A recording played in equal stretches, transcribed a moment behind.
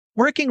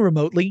Working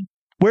remotely,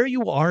 where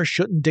you are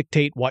shouldn't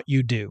dictate what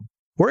you do.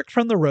 Work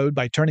from the road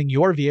by turning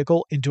your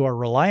vehicle into a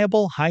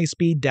reliable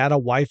high-speed data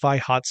Wi-Fi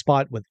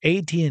hotspot with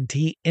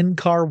AT&T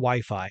in-car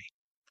Wi-Fi.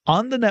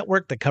 On the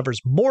network that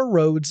covers more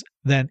roads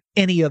than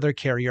any other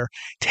carrier,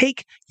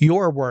 take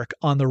your work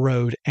on the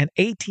road and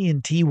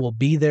AT&T will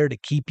be there to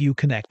keep you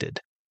connected.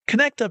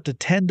 Connect up to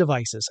 10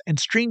 devices and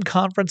stream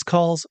conference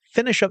calls,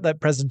 finish up that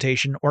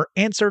presentation, or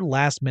answer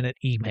last-minute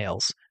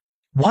emails.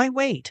 Why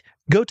wait?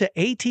 Go to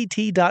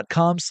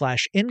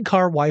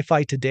att.com/in-car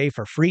Wi-Fi today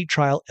for free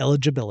trial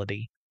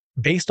eligibility.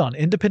 Based on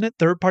independent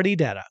third-party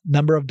data,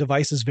 number of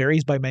devices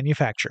varies by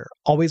manufacturer.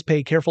 Always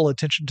pay careful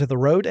attention to the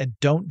road and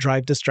don't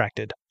drive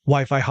distracted.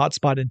 Wi-Fi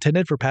hotspot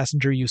intended for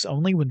passenger use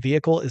only when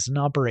vehicle is in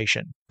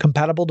operation.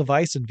 Compatible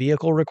device and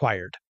vehicle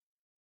required.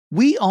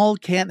 We all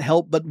can't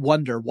help but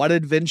wonder what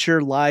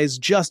adventure lies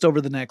just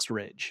over the next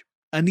ridge.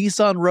 A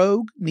Nissan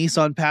Rogue,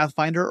 Nissan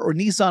Pathfinder, or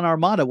Nissan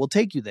Armada will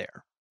take you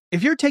there.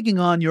 If you're taking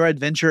on your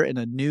adventure in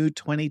a new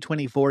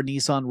 2024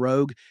 Nissan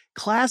Rogue,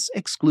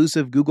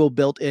 class-exclusive Google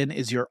built-in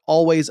is your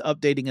always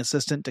updating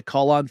assistant to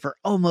call on for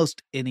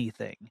almost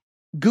anything.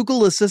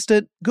 Google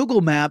Assistant,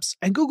 Google Maps,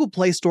 and Google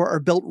Play Store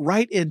are built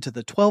right into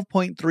the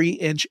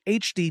 12.3-inch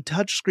HD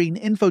touchscreen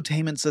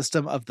infotainment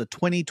system of the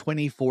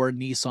 2024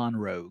 Nissan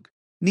Rogue.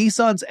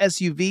 Nissan's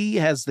SUV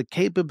has the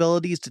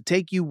capabilities to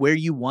take you where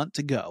you want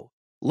to go.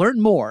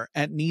 Learn more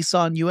at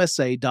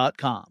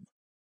nissanusa.com.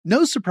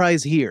 No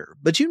surprise here,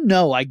 but you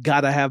know I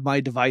gotta have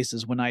my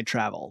devices when I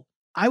travel.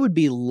 I would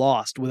be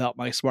lost without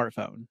my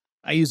smartphone.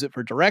 I use it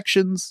for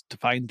directions, to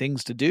find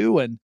things to do,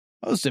 and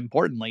most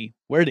importantly,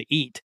 where to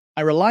eat.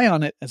 I rely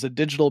on it as a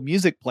digital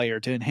music player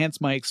to enhance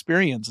my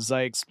experience as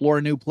I explore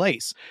a new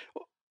place.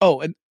 Oh,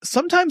 and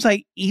sometimes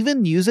I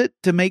even use it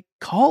to make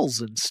calls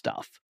and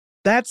stuff.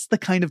 That's the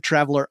kind of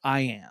traveler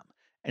I am.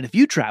 And if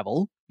you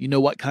travel, you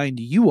know what kind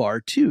you are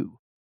too.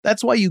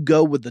 That's why you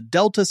go with the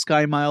Delta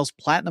SkyMiles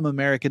Platinum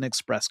American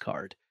Express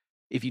card.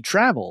 If you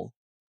travel,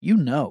 you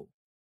know.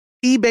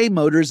 eBay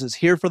Motors is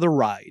here for the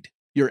ride.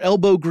 Your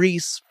elbow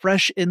grease,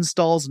 fresh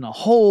installs, and a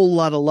whole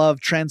lot of love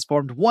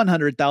transformed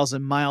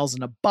 100,000 miles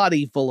and a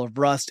body full of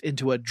rust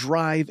into a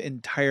drive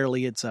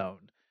entirely its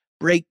own.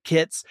 Brake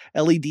kits,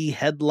 LED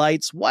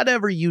headlights,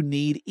 whatever you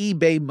need,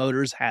 eBay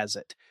Motors has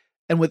it.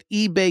 And with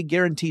eBay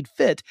Guaranteed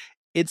Fit,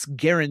 it's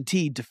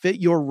guaranteed to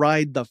fit your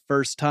ride the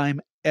first time,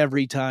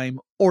 every time,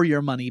 or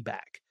your money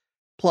back.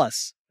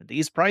 Plus, at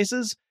these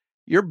prices,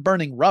 you're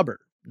burning rubber,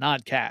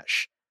 not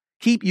cash.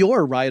 Keep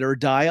your ride or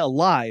die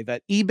alive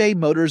at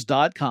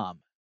ebaymotors.com.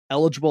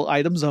 Eligible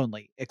items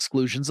only.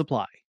 Exclusions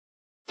apply.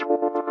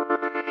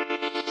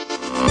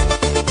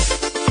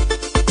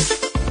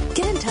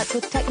 Get in touch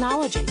with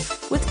technology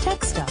with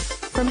Tech Stuff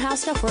from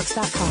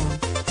HowStuffWorks.com.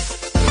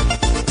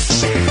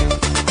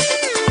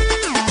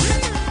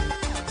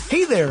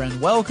 Hey there, and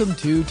welcome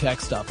to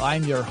Tech Stuff.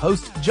 I'm your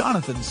host,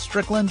 Jonathan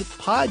Strickland,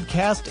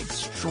 podcast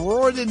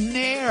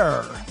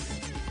extraordinaire.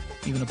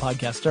 Even a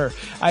podcaster.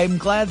 I'm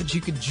glad that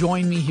you could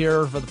join me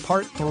here for the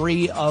part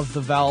 3 of the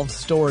Valve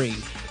story.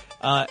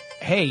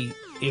 Hey,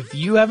 if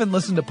you haven't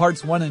listened to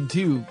parts 1 and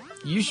 2,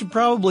 you should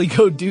probably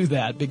go do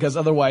that, because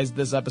otherwise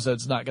this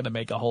episode's not going to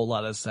make a whole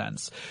lot of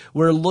sense.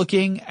 We're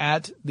looking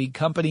at the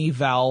company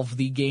Valve,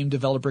 the game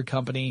developer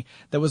company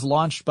that was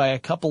launched by a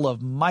couple of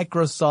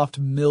Microsoft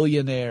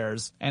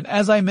millionaires. And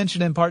as I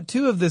mentioned in part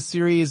 2 of this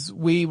series,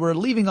 we were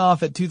leaving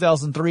off at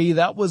 2003.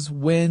 That was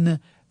when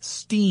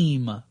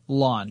Steam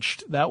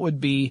launched. That would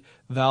be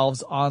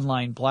Valve's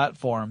online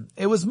platform.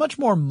 It was much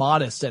more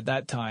modest at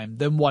that time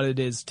than what it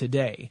is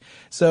today.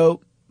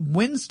 So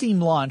when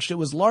Steam launched, it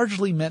was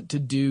largely meant to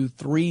do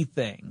 3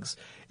 things.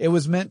 It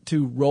was meant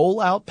to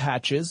roll out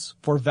patches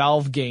for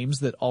Valve games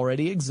that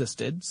already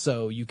existed,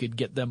 so you could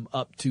get them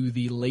up to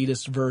the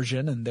latest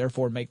version and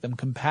therefore make them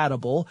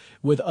compatible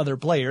with other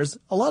players.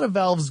 A lot of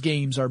Valve's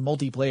games are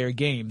multiplayer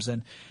games,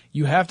 and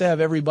you have to have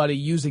everybody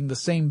using the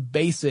same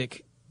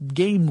basic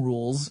game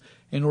rules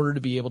in order to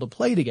be able to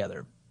play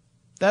together.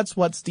 That's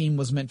what Steam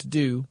was meant to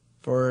do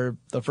for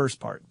the first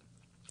part.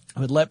 It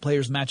would let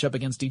players match up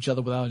against each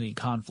other without any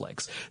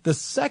conflicts. The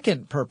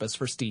second purpose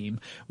for Steam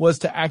was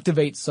to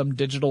activate some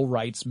digital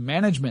rights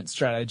management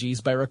strategies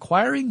by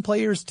requiring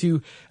players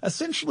to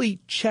essentially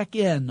check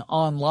in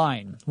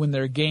online when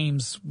their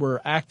games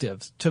were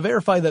active to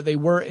verify that they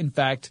were, in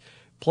fact,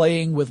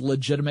 playing with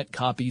legitimate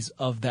copies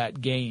of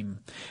that game.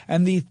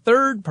 And the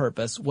third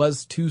purpose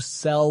was to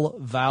sell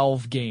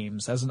Valve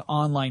games as an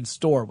online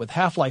store, with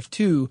Half-Life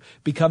 2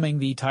 becoming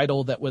the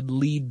title that would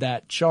lead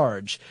that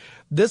charge.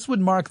 This would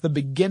mark the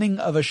beginning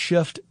of a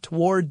shift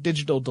toward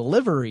digital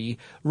delivery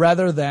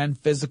rather than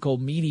physical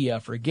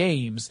media for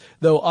games,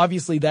 though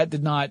obviously that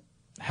did not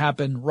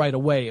happen right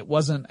away. It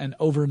wasn't an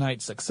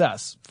overnight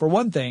success. For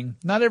one thing,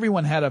 not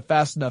everyone had a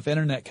fast enough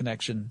internet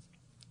connection.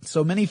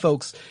 So many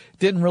folks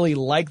didn't really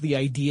like the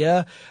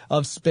idea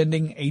of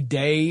spending a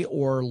day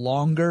or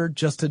longer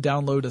just to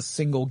download a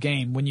single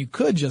game when you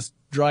could just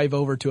drive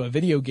over to a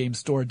video game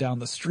store down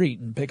the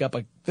street and pick up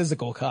a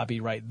physical copy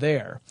right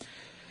there.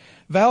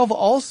 Valve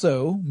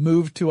also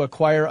moved to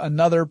acquire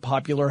another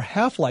popular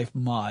Half-Life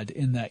mod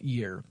in that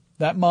year.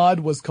 That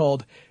mod was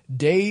called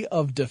Day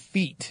of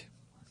Defeat,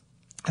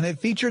 and it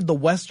featured the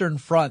Western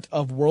Front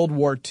of World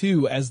War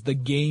II as the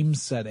game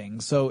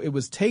setting. So it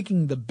was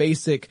taking the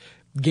basic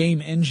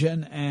game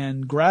engine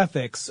and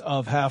graphics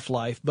of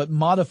Half-Life, but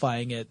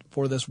modifying it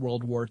for this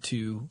World War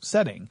II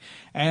setting.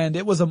 And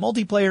it was a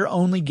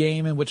multiplayer-only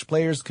game in which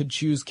players could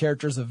choose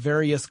characters of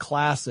various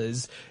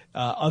classes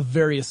of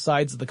various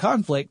sides of the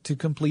conflict to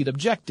complete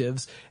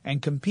objectives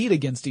and compete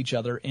against each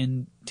other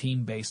in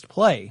team-based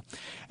play.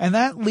 And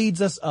that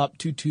leads us up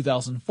to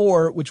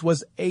 2004, which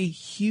was a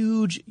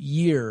huge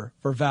year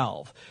for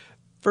Valve.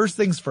 First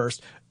things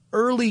first,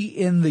 early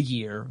in the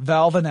year,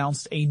 Valve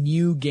announced a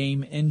new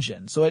game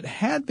engine. So it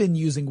had been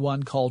using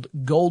one called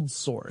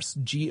GoldSource,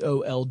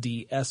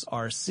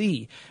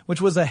 GOLDSRC,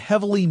 which was a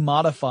heavily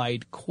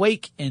modified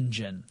Quake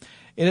engine.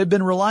 It had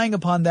been relying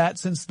upon that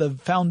since the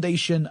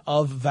foundation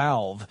of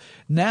Valve.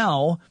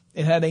 Now,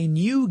 it had a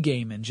new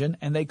game engine,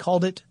 and they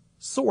called it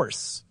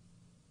Source.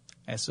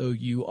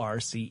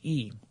 SOURCE.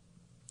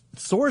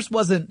 Source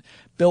wasn't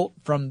built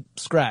from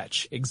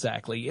scratch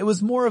exactly. It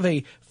was more of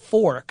a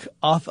fork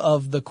off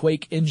of the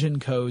Quake engine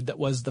code that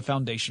was the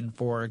foundation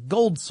for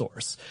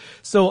GoldSource.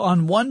 So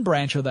on one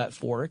branch of that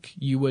fork,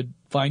 you would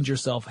find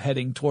yourself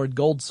heading toward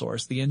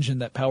GoldSource, the engine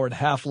that powered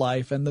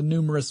Half-Life and the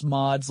numerous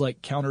mods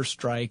like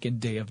Counter-Strike and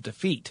Day of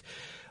Defeat.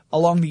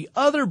 Along the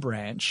other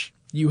branch,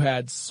 you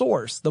had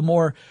Source, the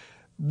more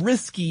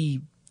risky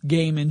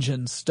game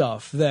engine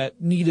stuff that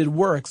needed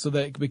work so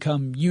that it could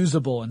become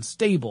usable and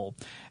stable.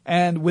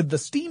 And with the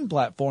Steam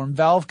platform,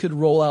 Valve could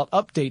roll out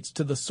updates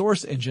to the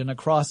Source engine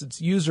across its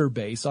user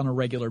base on a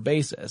regular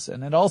basis.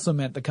 And it also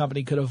meant the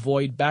company could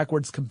avoid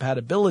backwards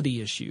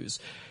compatibility issues.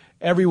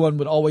 Everyone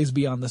would always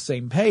be on the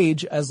same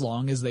page as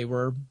long as they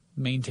were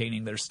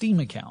maintaining their Steam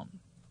account.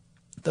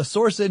 The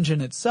Source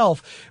engine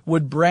itself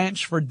would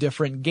branch for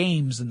different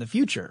games in the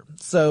future.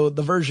 So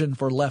the version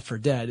for Left 4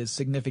 Dead is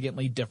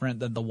significantly different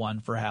than the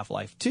one for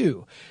Half-Life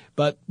 2.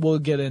 But we'll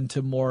get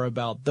into more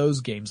about those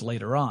games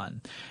later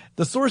on.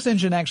 The Source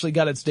engine actually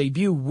got its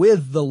debut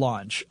with the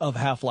launch of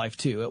Half-Life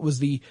 2. It was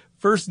the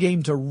first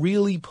game to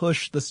really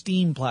push the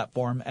Steam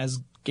platform,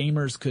 as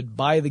gamers could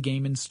buy the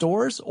game in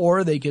stores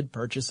or they could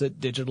purchase it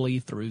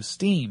digitally through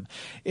Steam.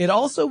 It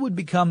also would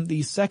become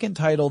the second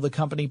title the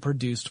company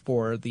produced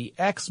for the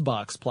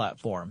Xbox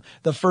platform.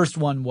 The first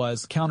one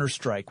was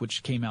Counter-Strike,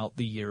 which came out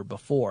the year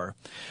before.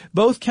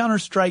 Both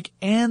Counter-Strike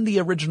and the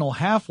original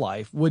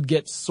Half-Life would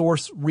get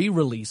Source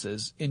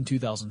re-releases in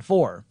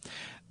 2004.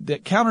 The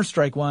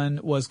Counter-Strike one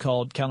was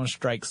called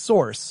Counter-Strike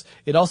Source.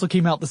 It also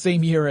came out the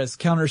same year as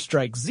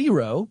Counter-Strike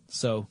Zero,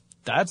 so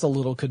that's a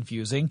little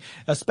confusing,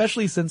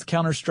 especially since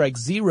Counter-Strike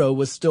Zero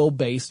was still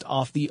based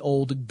off the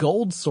old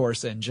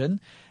GoldSource engine,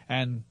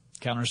 and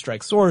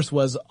Counter-Strike Source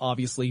was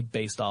obviously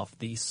based off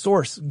the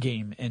Source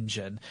game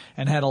engine,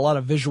 and had a lot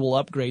of visual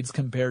upgrades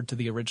compared to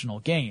the original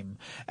game.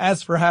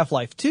 As for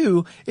Half-Life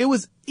 2, it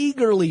was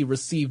eagerly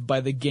received by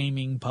the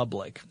gaming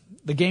public.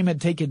 The game had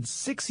taken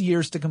 6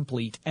 years to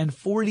complete and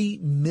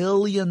 $40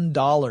 million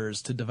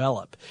to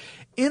develop.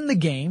 In the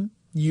game,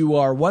 you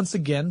are once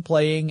again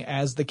playing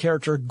as the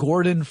character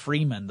Gordon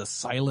Freeman, the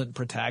silent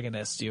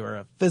protagonist. You're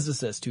a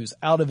physicist who's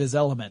out of his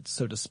element,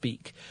 so to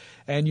speak.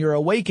 And you're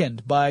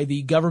awakened by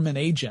the government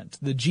agent,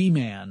 the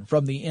G-Man,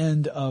 from the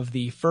end of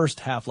the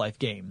first Half-Life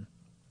game.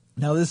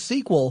 Now, this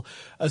sequel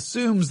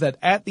assumes that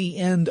at the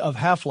end of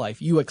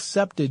Half-Life, you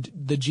accepted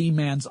the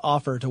G-Man's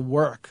offer to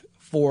work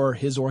for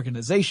his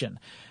organization.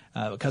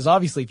 Because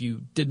obviously if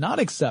you did not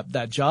accept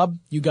that job,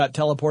 you got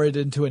teleported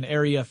into an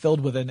area filled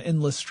with an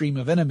endless stream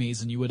of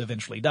enemies and you would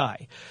eventually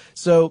die.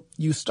 So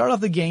you start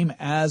off the game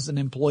as an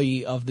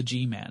employee of the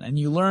G-Man, and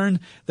you learn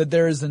that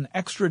there is an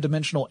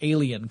extra-dimensional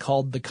alien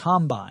called the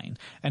Combine,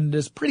 and it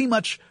has pretty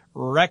much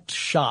wrecked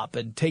shop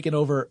and taken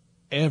over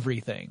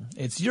everything.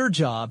 It's your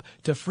job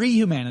to free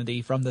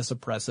humanity from this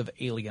oppressive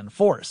alien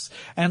force.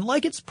 And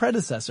like its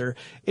predecessor,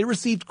 it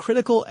received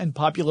critical and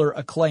popular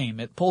acclaim.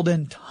 It pulled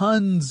in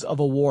tons of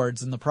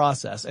awards in the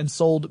process and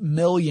sold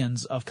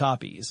millions of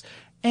copies.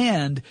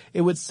 And it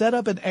would set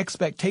up an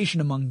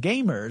expectation among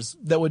gamers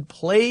that would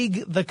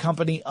plague the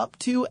company up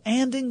to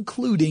and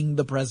including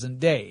the present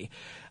day.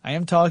 I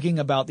am talking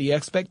about the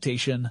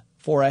expectation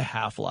for a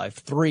Half-Life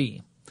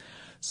 3.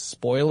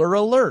 Spoiler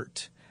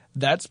alert!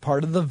 That's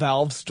part of the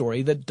Valve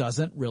story that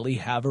doesn't really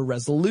have a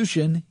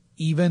resolution,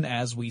 even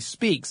as we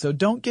speak. So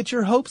don't get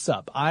your hopes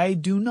up. I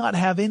do not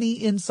have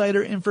any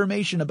insider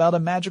information about a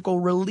magical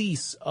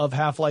release of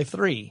Half-Life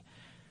 3.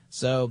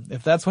 So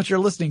if that's what you're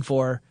listening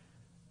for,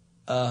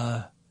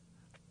 I'm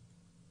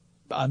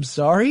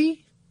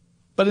sorry?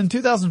 But in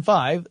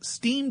 2005,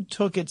 Steam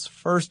took its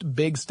first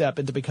big step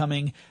into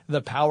becoming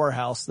the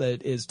powerhouse that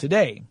it is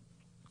today.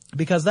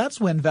 Because that's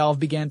when Valve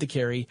began to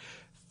carry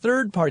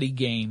third-party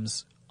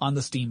games on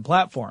the Steam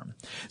platform.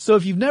 So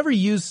if you've never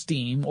used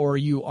Steam or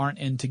you aren't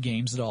into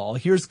games at all,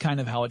 here's kind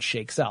of how it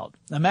shakes out.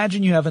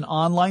 Imagine you have an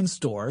online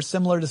store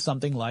similar to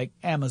something like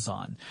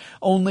Amazon.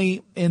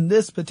 Only in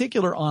this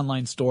particular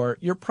online store,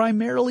 you're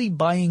primarily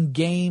buying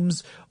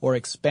games or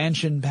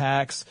expansion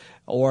packs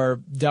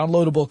or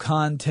downloadable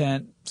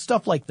content,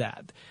 stuff like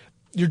that.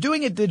 You're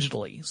doing it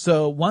digitally,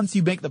 so once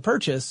you make the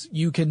purchase,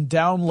 you can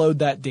download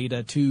that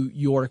data to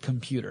your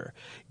computer.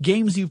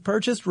 Games you've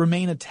purchased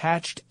remain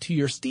attached to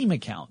your Steam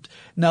account.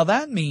 Now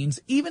that means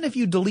even if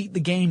you delete the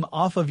game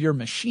off of your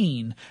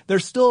machine,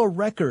 there's still a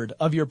record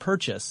of your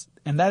purchase,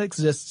 and that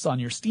exists on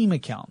your Steam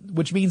account,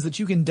 which means that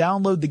you can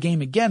download the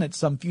game again at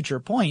some future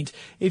point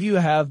if you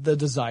have the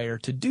desire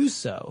to do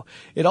so.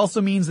 It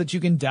also means that you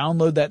can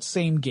download that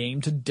same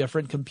game to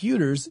different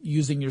computers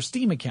using your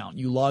Steam account.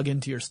 You log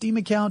into your Steam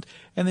account,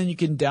 and then you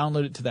can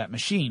download it to that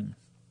machine.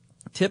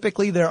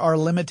 Typically, there are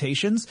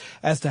limitations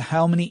as to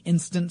how many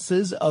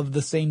instances of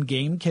the same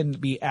game can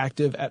be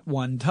active at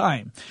one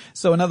time.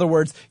 So in other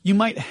words, you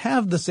might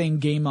have the same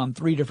game on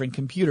 3 different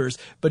computers,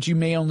 but you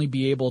may only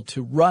be able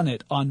to run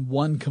it on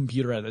one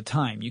computer at a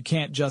time. You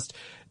can't just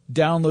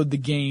download the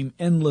game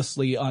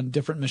endlessly on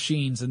different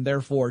machines and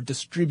therefore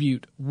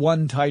distribute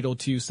one title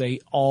to, say,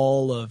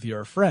 all of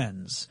your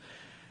friends.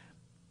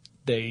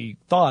 They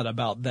thought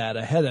about that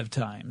ahead of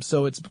time.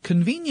 So it's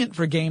convenient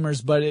for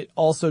gamers, but it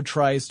also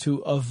tries to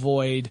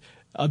avoid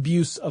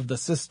abuse of the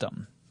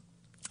system.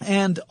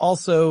 And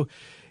also,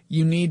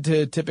 you need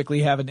to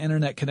typically have an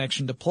internet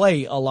connection to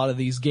play a lot of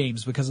these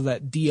games because of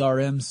that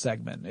DRM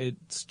segment.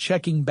 It's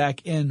checking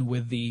back in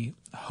with the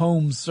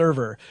home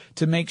server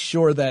to make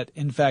sure that,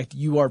 in fact,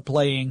 you are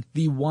playing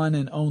the one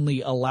and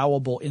only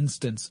allowable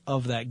instance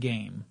of that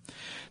game.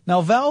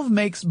 Now, Valve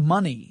makes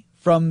money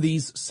from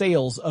these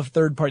sales of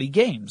third-party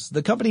games.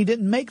 The company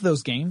didn't make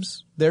those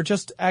games. They're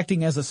just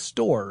acting as a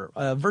store,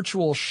 a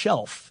virtual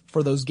shelf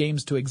for those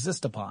games to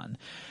exist upon.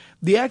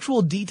 The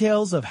actual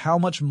details of how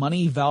much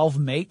money Valve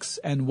makes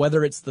and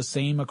whether it's the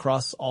same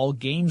across all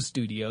game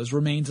studios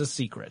remains a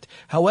secret.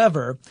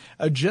 However,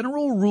 a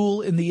general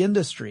rule in the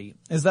industry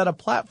is that a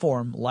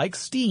platform like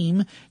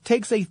Steam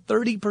takes a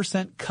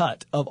 30%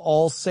 cut of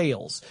all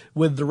sales,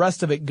 with the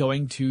rest of it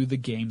going to the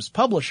game's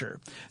publisher.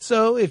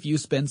 So if you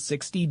spend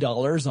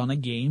 $60 on a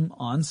game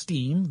on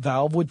Steam,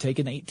 Valve would take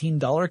an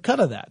 $18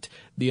 cut of that.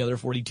 The other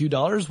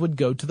 $42 would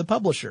go to the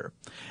publisher.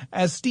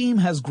 As Steam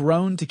has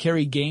grown to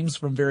carry games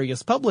from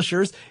various publishers,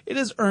 it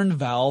has earned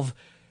Valve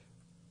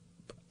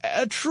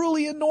a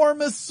truly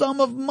enormous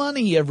sum of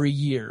money every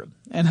year.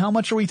 And how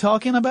much are we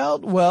talking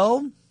about?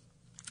 Well,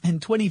 in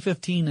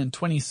 2015 and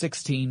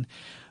 2016,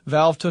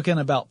 Valve took in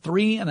about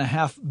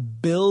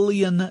 $3.5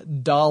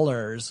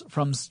 billion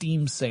from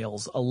Steam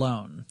sales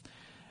alone.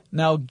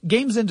 Now,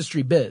 Games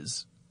Industry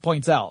Biz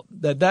points out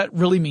that that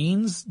really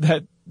means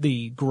that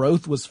the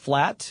growth was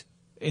flat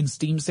in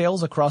Steam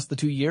sales across the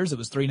 2 years. It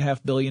was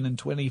 $3.5 billion in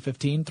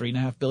 2015,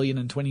 $3.5 billion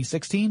in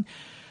 2016.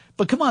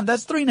 But come on,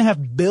 that's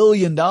 $3.5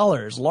 billion,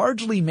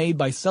 largely made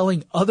by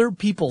selling other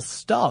people's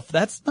stuff.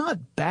 That's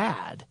not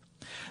bad.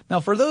 Now,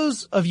 for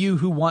those of you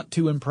who want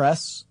to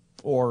impress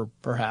or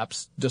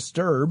perhaps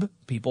disturb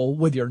people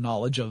with your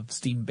knowledge of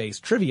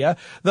Steam-based trivia,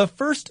 the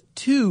first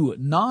 2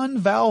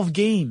 non-Valve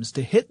games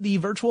to hit the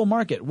virtual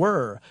market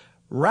were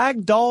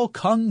Ragdoll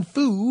Kung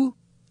Fu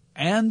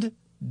and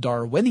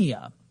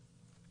Darwinia.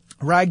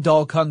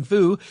 Ragdoll Kung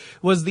Fu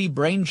was the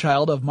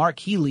brainchild of Mark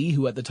Healy,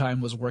 who at the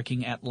time was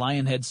working at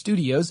Lionhead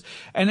Studios,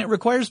 and it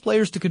requires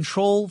players to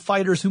control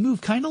fighters who move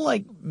kind of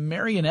like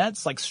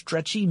marionettes, like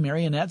stretchy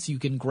marionettes. You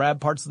can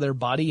grab parts of their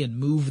body and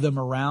move them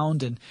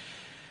around and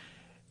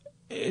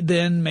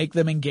then make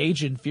them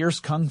engage in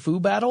fierce kung fu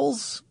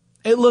battles.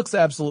 It looks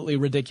absolutely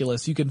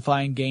ridiculous. You can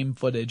find game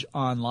footage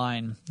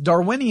online.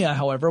 Darwinia,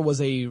 however, was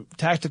a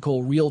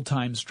tactical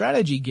real-time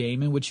strategy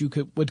game in which you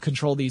would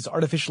control these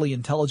artificially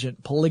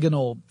intelligent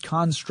polygonal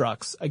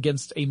constructs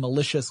against a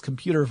malicious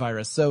computer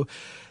virus. So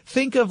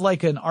think of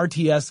like an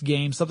RTS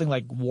game, something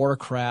like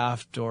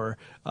Warcraft or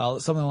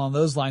something along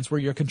those lines,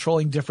 where you're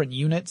controlling different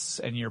units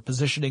and you're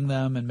positioning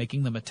them and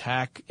making them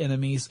attack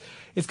enemies.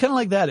 It's kind of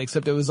like that,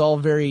 except it was all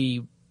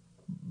very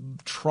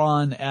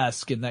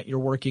Tron-esque in that you're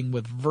working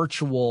with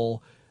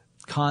virtual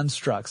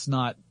constructs,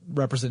 not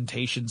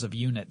representations of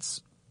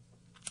units.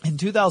 In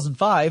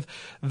 2005,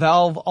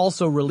 Valve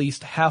also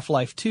released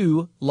Half-Life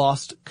 2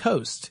 Lost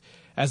Coast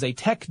as a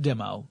tech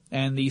demo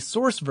and the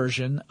source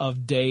version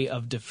of Day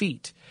of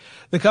Defeat.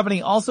 The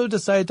company also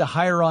decided to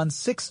hire on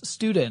 6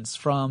 students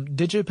from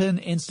Digipin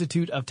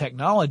Institute of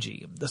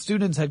Technology. The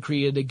students had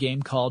created a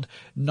game called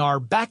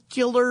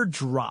Narbacular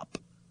Drop.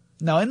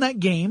 Now, in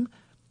that game,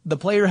 the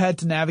player had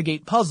to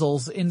navigate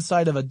puzzles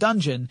inside of a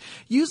dungeon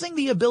using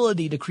the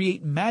ability to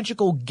create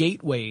magical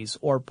gateways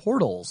or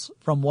portals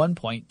from one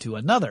point to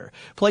another.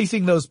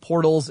 Placing those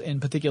portals in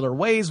particular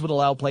ways would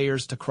allow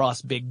players to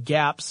cross big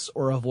gaps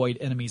or avoid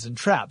enemies and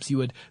traps. You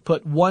would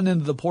put one end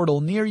of the portal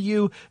near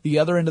you, the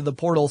other end of the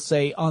portal,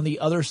 say, on the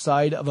other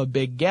side of a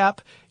big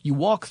gap. You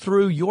walk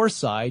through your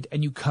side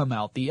and you come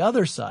out the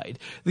other side.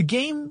 The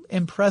game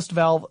impressed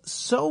Valve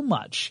so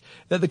much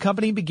that the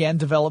company began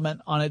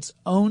development on its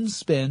own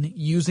spin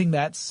using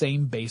that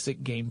same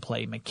basic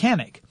gameplay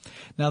mechanic.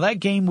 Now that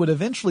game would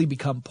eventually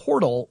become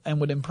Portal and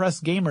would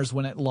impress gamers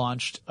when it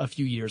launched a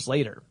few years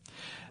later.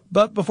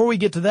 But before we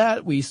get to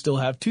that, we still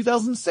have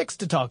 2006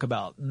 to talk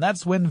about, and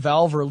that's when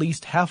Valve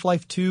released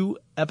Half-Life 2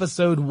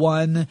 Episode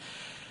 1.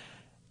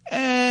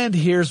 And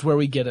here's where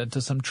we get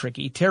into some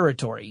tricky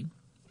territory.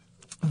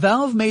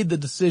 Valve made the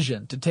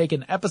decision to take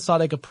an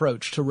episodic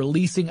approach to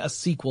releasing a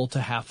sequel to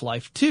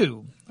Half-Life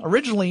 2.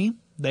 Originally,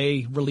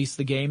 they released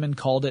the game and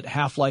called it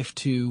Half-Life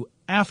 2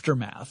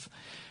 Aftermath,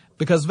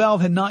 because Valve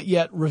had not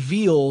yet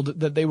revealed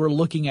that they were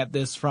looking at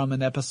this from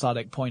an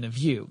episodic point of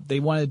view. They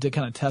wanted to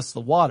kind of test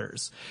the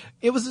waters.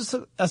 It was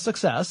a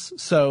success,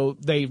 so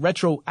they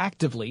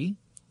retroactively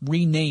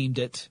renamed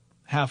it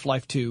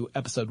Half-Life 2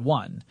 Episode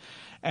 1.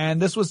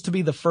 And this was to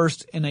be the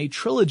first in a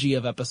trilogy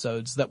of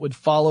episodes that would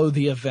follow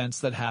the events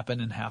that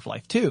happened in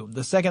Half-Life 2.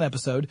 The second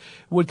episode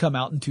would come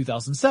out in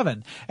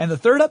 2007. And the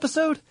third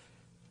episode?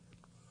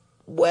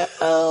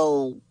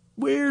 Well,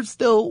 we're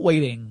still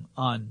waiting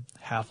on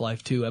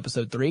Half-Life 2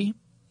 Episode 3.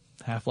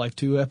 Half-Life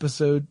 2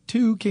 Episode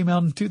 2 came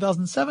out in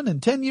 2007,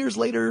 and 10 years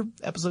later,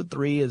 Episode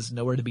 3 is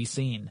nowhere to be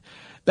seen.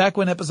 Back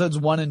when Episodes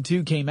 1 and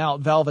 2 came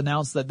out, Valve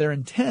announced that their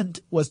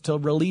intent was to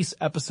release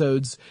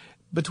episodes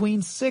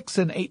between 6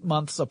 and 8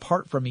 months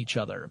apart from each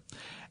other.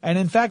 And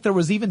in fact, there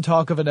was even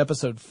talk of an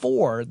Episode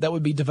 4 that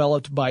would be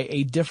developed by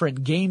a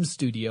different game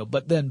studio,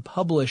 but then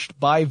published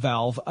by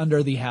Valve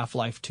under the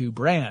Half-Life 2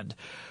 brand.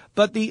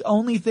 But the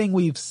only thing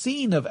we've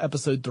seen of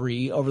Episode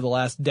 3 over the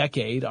last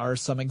decade are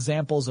some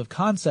examples of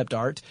concept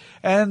art,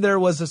 and there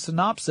was a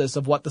synopsis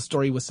of what the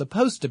story was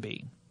supposed to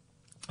be.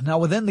 Now,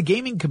 within the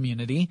gaming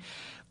community,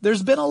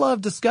 there's been a lot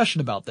of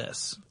discussion about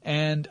this,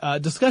 and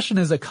discussion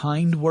is a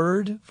kind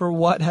word for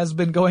what has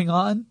been going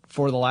on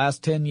for the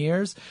last 10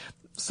 years.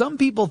 Some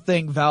people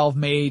think Valve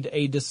made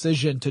a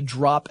decision to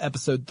drop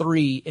Episode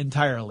 3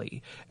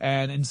 entirely,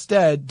 and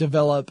instead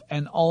develop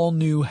an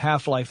all-new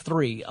Half-Life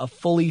 3, a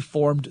fully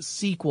formed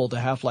sequel to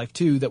Half-Life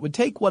 2 that would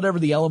take whatever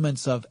the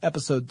elements of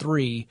Episode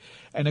 3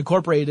 and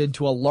incorporate it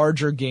into a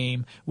larger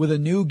game with a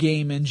new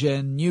game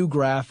engine, new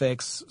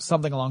graphics,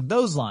 something along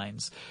those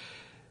lines.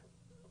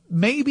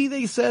 Maybe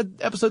they said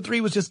Episode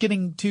 3 was just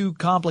getting too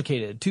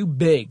complicated, too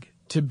big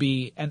to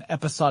be an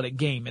episodic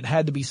game. It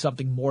had to be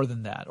something more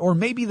than that. Or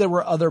maybe there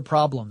were other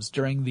problems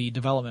during the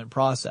development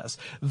process.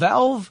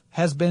 Valve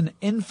has been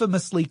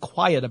infamously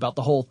quiet about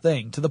the whole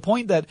thing, to the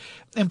point that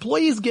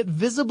employees get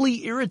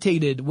visibly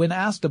irritated when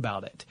asked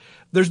about it.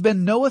 There's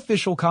been no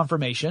official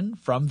confirmation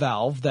from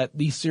Valve that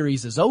the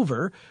series is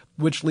over,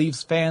 which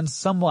leaves fans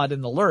somewhat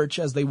in the lurch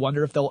as they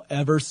wonder if they'll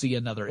ever see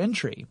another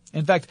entry.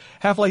 In fact,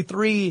 Half-Life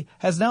 3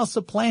 has now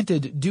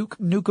supplanted Duke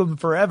Nukem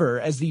Forever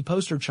as the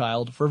poster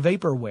child for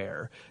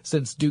Vaporware,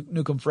 since Duke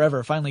Nukem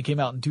Forever finally came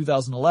out in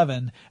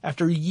 2011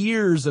 after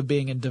years of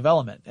being in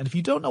development. And if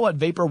you don't know what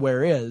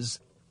Vaporware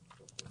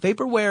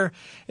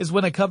is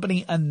when a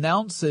company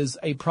announces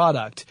a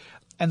product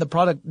and the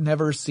product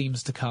never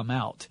seems to come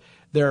out.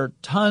 There are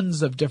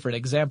tons of different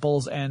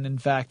examples, and in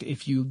fact,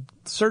 if you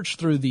search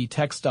through the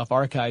Tech Stuff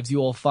archives, you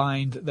will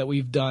find that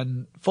we've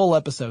done full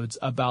episodes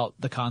about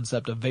the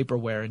concept of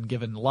vaporware and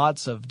given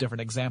lots of different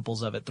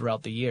examples of it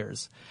throughout the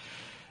years.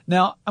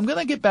 Now, I'm going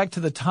to get back to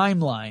the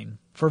timeline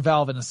for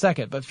Valve in a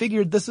second, but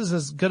figured this is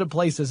as good a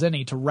place as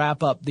any to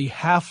wrap up the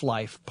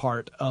Half-Life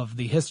part of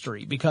the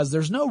history, because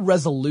there's no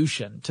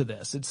resolution to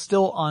this. It's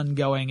still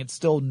ongoing. It's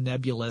still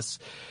nebulous.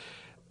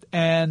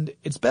 And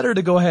it's better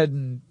to go ahead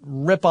and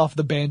rip off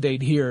the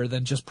Band-Aid here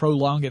than just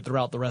prolong it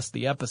throughout the rest of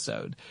the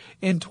episode.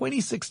 In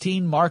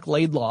 2016, Mark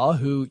Laidlaw,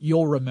 who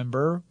you'll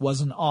remember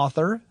was an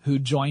author who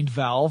joined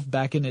Valve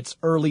back in its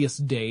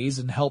earliest days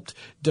and helped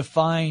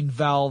define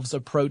Valve's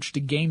approach to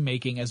game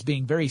making as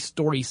being very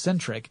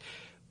story-centric,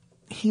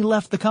 he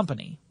left the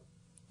company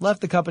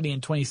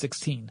in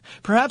 2016.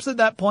 Perhaps at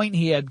that point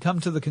he had come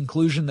to the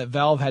conclusion that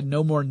Valve had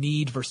no more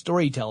need for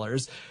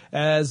storytellers,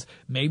 as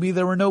maybe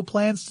there were no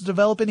plans to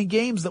develop any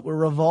games that would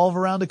revolve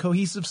around a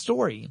cohesive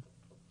story.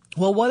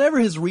 Well, whatever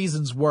his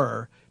reasons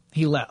were,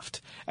 he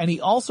left. And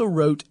he also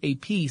wrote a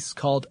piece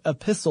called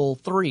Epistle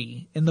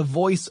 3 in the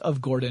voice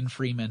of Gordon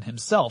Freeman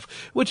himself,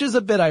 which is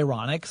a bit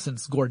ironic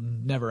since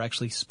Gordon never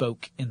actually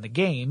spoke in the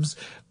games,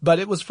 but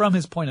it was from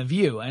his point of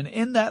view. And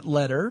in that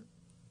letter,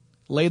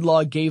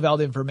 Laidlaw gave out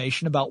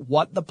information about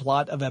what the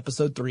plot of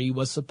Episode 3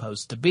 was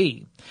supposed to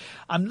be.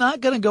 I'm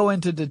not going to go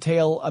into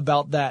detail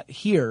about that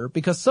here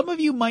because some of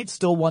you might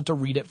still want to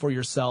read it for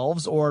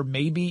yourselves, or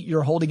maybe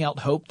you're holding out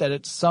hope that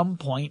at some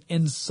point,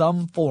 in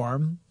some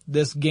form,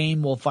 this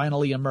game will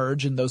finally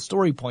emerge and those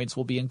story points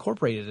will be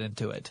incorporated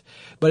into it.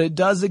 But it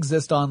does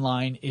exist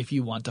online if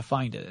you want to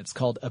find it. It's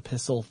called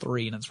Epistle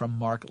 3 and it's from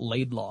Mark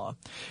Laidlaw.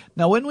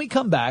 Now when we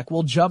come back,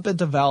 we'll jump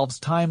into Valve's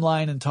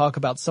timeline and talk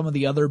about some of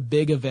the other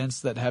big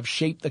events that have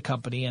shaped the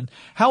company and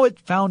how it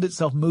found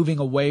itself moving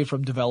away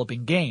from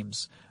developing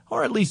games,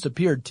 or at least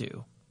appeared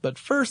to. But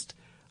first,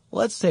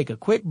 let's take a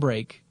quick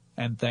break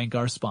and thank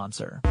our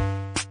sponsor.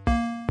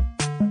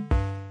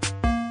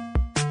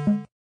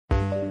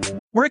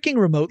 Working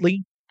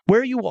remotely,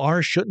 where you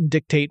are shouldn't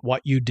dictate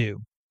what you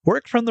do.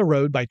 Work from the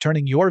road by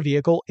turning your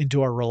vehicle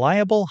into a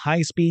reliable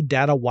high-speed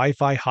data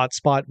Wi-Fi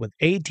hotspot with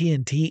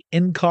AT&T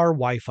in-car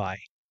Wi-Fi.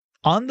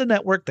 On the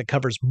network that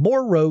covers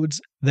more roads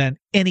than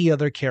any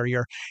other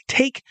carrier,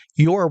 take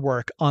your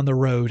work on the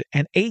road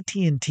and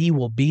AT&T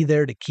will be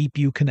there to keep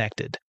you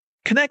connected.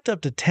 Connect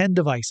up to 10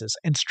 devices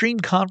and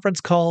stream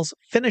conference calls,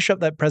 finish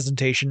up that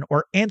presentation,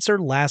 or answer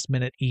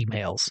last-minute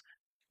emails.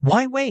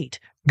 Why wait?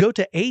 Go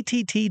to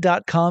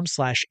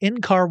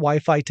att.com/in-car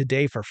Wi-Fi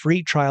today for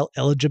free trial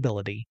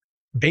eligibility.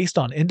 Based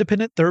on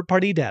independent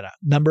third-party data,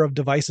 number of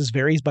devices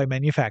varies by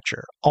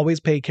manufacturer.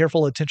 Always pay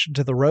careful attention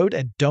to the road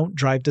and don't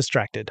drive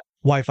distracted.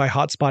 Wi-Fi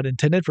hotspot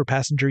intended for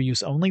passenger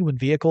use only when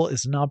vehicle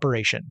is in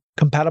operation.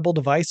 Compatible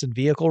device and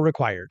vehicle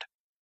required.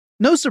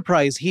 No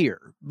surprise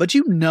here, but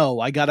you know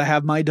I gotta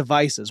have my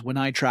devices when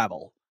I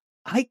travel.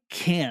 I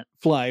can't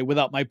fly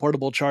without my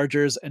portable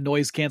chargers and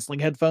noise-canceling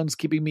headphones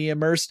keeping me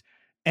immersed,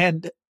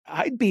 and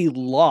I'd be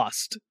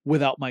lost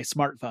without my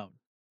smartphone.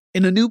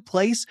 In a new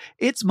place,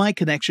 it's my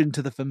connection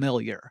to the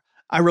familiar.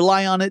 I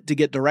rely on it to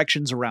get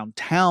directions around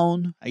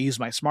town. I use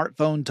my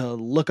smartphone to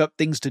look up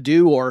things to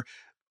do or,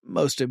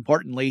 most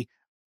importantly,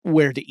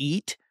 where to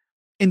eat.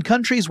 In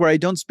countries where I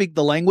don't speak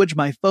the language,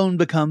 my phone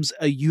becomes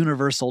a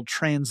universal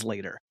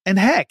translator. And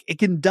heck, it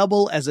can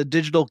double as a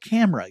digital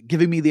camera,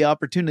 giving me the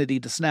opportunity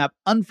to snap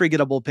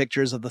unforgettable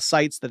pictures of the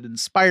sights that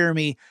inspire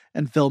me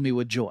and fill me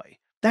with joy.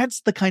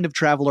 That's the kind of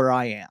traveler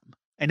I am.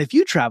 And if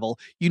you travel,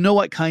 you know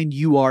what kind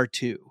you are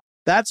too.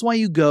 That's why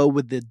you go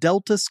with the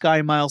Delta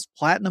SkyMiles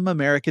Platinum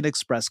American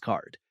Express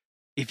card.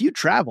 If you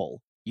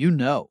travel, you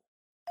know.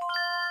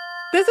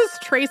 This is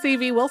Tracy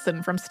V.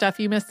 Wilson from Stuff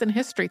You Missed in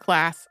History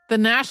class. The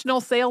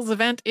national sales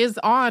event is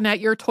on at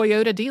your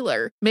Toyota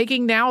dealer,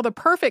 making now the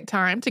perfect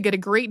time to get a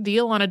great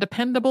deal on a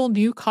dependable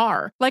new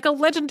car. Like a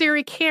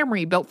legendary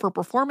Camry built for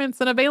performance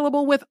and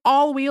available with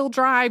all-wheel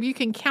drive, you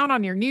can count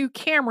on your new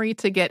Camry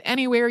to get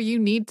anywhere you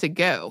need to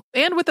go.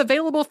 And with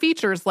available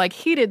features like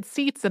heated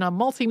seats and a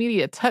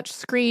multimedia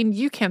touchscreen,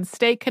 you can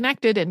stay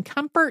connected in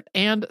comfort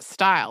and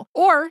style.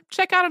 Or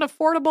check out an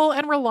affordable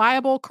and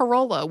reliable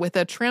Corolla with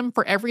a trim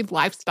for every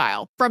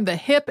lifestyle. From the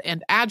hip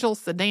and agile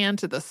sedan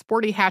to the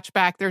sporty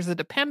hatchback, there's a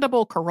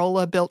dependable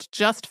Corolla built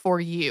just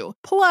for you.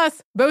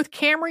 Plus, both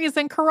Camrys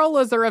and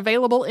Corollas are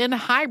available in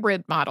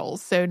hybrid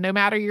models, so no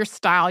matter your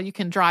style, you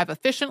can drive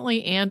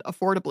efficiently and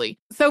affordably.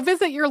 So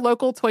visit your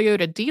local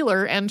Toyota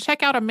dealer and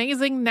check out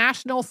amazing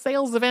national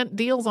sales event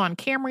deals on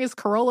Camrys,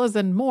 Corollas,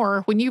 and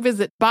more when you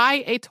visit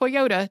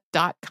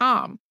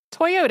buyatoyota.com.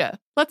 Toyota,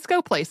 let's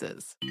go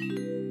places.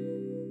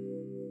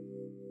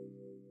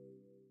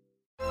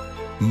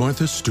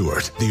 Martha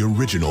Stewart, the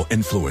original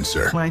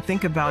influencer. When I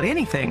think about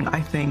anything,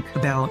 I think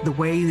about the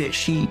way that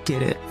she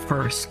did it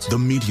first. The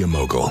media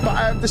mogul.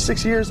 5 to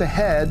 6 years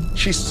ahead,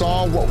 she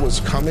saw what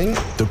was coming.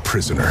 The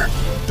prisoner.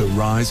 The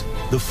rise,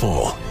 the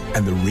fall,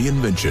 and the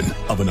reinvention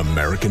of an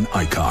American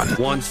icon.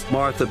 Once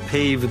Martha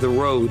paved the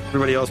road,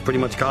 everybody else pretty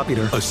much copied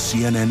her. A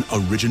CNN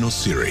original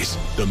series,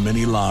 The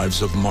Many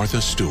Lives of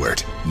Martha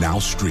Stewart, now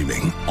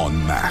streaming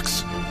on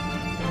Max.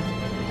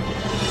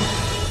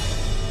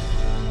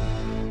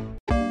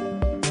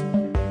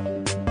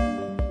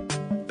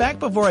 Back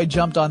before I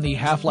jumped on the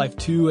Half-Life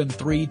 2 and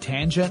 3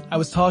 tangent, I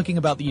was talking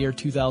about the year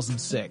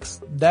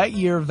 2006. That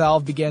year,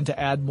 Valve began to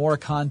add more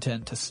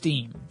content to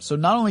Steam. So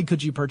not only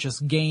could you purchase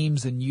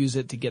games and use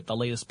it to get the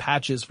latest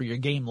patches for your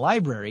game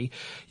library,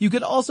 you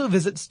could also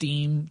visit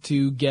Steam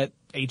to get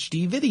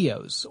HD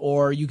videos,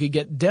 or you could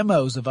get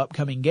demos of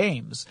upcoming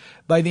games.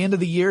 By the end of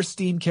the year,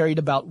 Steam carried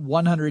about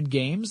 100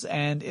 games,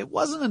 and it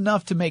wasn't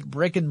enough to make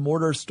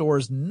brick-and-mortar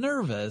stores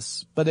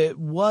nervous, but it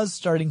was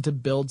starting to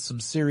build some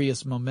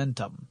serious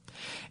momentum.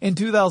 In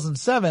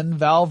 2007,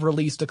 Valve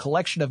released a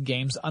collection of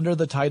games under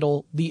the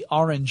title The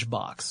Orange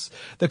Box.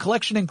 The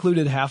collection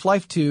included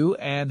Half-Life 2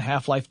 and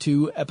Half-Life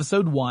 2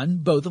 Episode 1,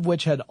 both of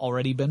which had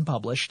already been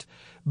published.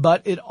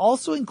 But it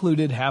also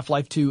included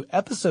Half-Life 2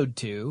 Episode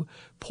 2,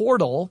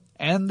 Portal,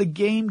 and the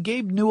game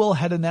Gabe Newell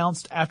had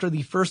announced after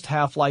the first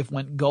Half-Life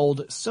went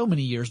gold so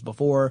many years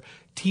before,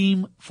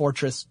 Team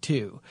Fortress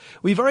 2.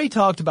 We've already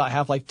talked about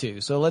Half-Life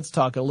 2, so let's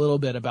talk a little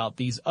bit about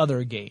these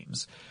other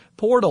games.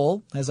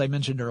 Portal, as I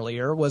mentioned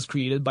earlier, was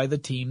created by the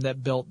team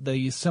that built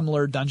the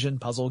similar dungeon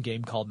puzzle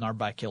game called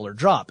Narbacular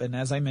Drop, and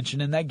as I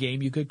mentioned in that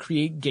game, you could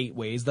create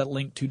gateways that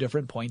link two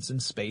different points in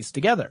space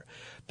together.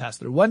 Pass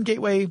through one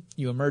gateway,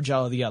 you emerge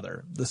out of the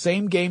other. The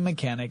same game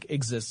mechanic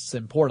exists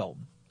in Portal.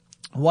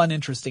 One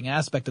interesting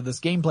aspect of this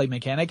gameplay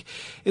mechanic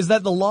is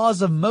that the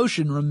laws of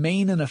motion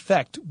remain in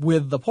effect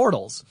with the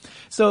portals.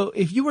 So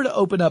if you were to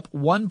open up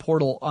one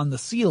portal on the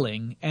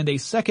ceiling and a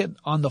second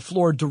on the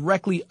floor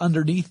directly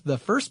underneath the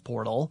first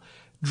portal,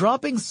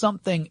 dropping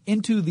something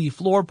into the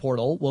floor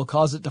portal will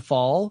cause it to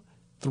fall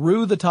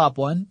through the top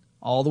one,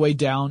 all the way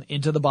down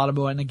into the bottom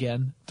one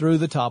again, through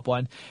the top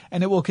one,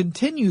 and it will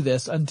continue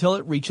this until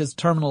it reaches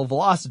terminal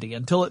velocity,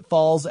 until it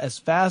falls as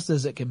fast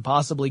as it can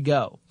possibly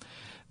go.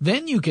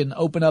 Then you can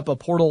open up a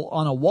portal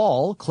on a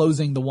wall,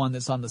 closing the one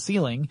that's on the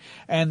ceiling,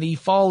 and the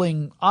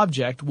falling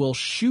object will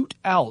shoot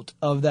out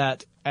of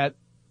that at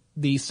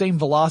the same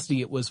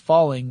velocity it was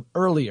falling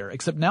earlier,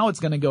 except now it's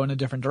going to go in a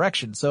different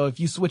direction. So if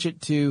you switch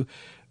it to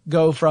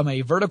go from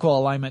a vertical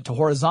alignment to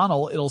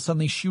horizontal, it'll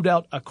suddenly shoot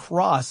out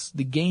across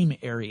the game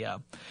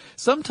area.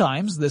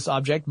 Sometimes this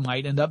object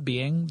might end up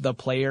being the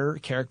player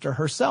character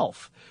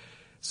herself.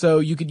 So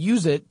you could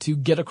use it to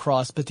get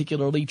across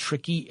particularly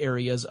tricky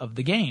areas of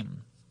the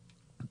game.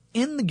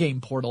 In the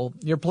game Portal,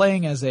 you're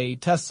playing as a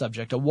test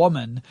subject, a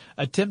woman,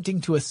 attempting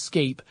to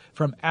escape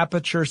from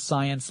Aperture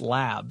Science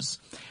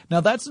Labs.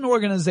 Now that's an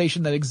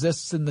organization that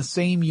exists in the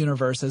same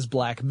universe as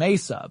Black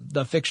Mesa,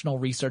 the fictional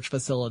research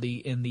facility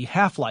in the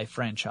Half-Life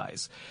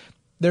franchise.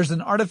 There's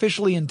an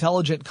artificially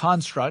intelligent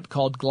construct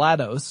called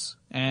GLaDOS,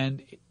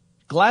 and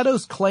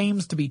GLaDOS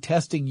claims to be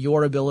testing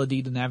your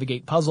ability to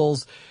navigate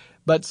puzzles,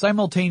 but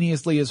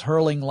simultaneously is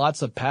hurling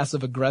lots of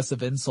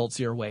passive-aggressive insults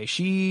your way.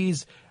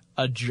 She's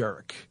a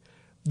jerk.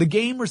 The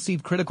game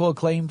received critical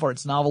acclaim for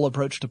its novel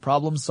approach to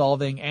problem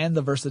solving and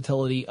the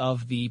versatility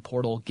of the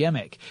Portal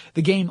gimmick.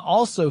 The game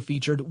also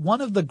featured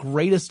one of the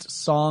greatest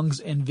songs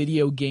in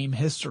video game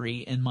history,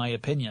 in my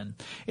opinion.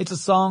 It's a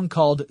song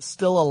called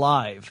Still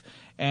Alive,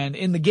 and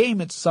in the game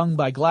it's sung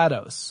by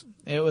GLaDOS.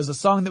 It was a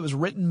song that was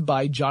written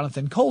by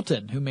Jonathan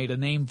Coulton, who made a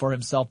name for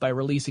himself by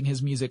releasing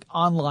his music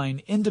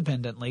online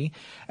independently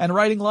and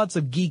writing lots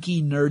of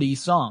geeky, nerdy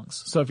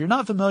songs. So if you're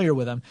not familiar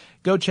with him,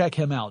 go check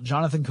him out.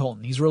 Jonathan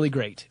Coulton. He's really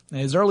great.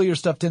 His earlier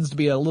stuff tends to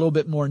be a little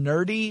bit more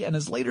nerdy, and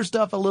his later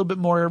stuff a little bit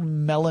more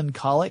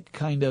melancholic,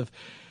 kind of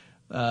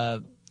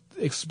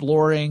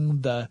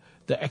exploring the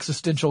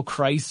existential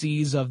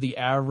crises of the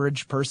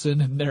average person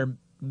in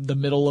the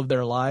middle of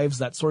their lives,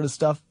 that sort of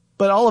stuff.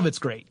 But all of it's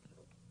great.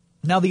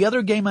 Now, the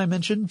other game I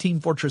mentioned,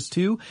 Team Fortress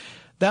 2,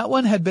 that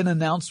one had been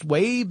announced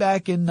way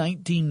back in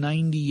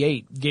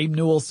 1998. Gabe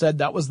Newell said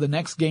that was the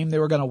next game they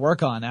were going to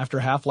work on after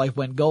Half-Life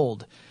went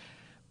gold.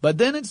 But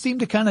then it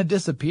seemed to kind of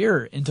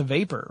disappear into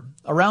vapor.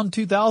 Around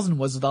 2000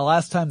 was the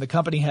last time the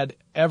company had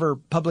ever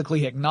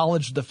publicly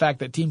acknowledged the fact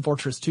that Team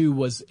Fortress 2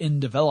 was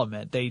in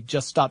development. They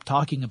just stopped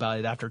talking about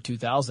it after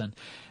 2000.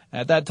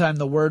 At that time,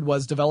 the word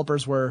was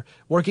developers were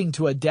working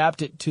to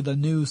adapt it to the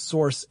new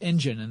Source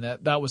engine, and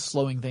that was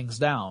slowing things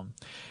down.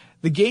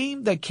 The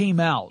game that came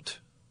out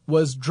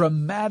was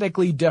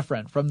dramatically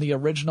different from the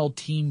original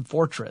Team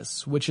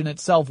Fortress, which in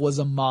itself was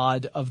a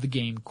mod of the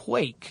game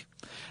Quake.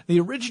 The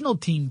original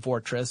Team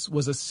Fortress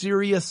was a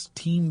serious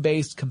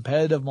team-based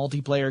competitive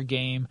multiplayer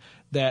game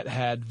that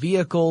had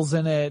vehicles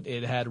in it.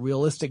 It had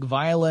realistic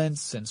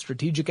violence and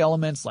strategic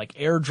elements like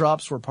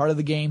airdrops were part of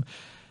the game.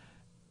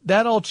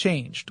 That all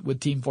changed with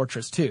Team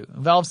Fortress 2.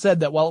 Valve said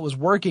that while it was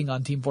working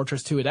on Team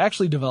Fortress 2, it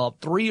actually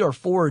developed 3 or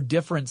 4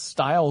 different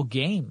style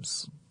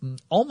games,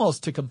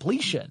 almost to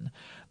completion.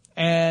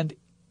 And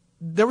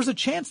there was a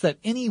chance that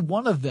any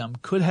one of them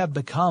could have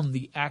become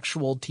the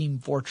actual Team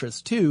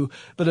Fortress 2,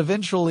 but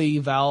eventually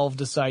Valve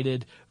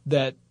decided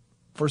that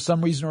for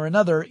some reason or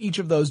another, each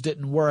of those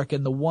didn't work,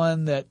 and the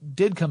one that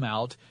did come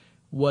out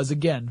was,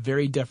 again,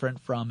 very different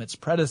from its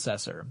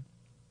predecessor.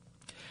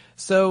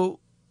 So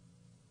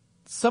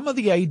some of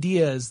the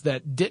ideas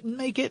that didn't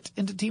make it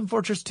into Team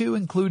Fortress 2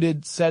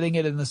 included setting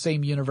it in the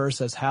same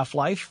universe as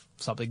Half-Life,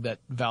 something that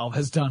Valve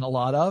has done a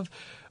lot of,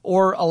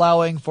 or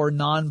allowing for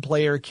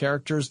non-player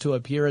characters to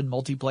appear in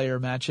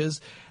multiplayer matches.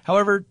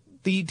 However,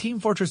 the Team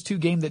Fortress 2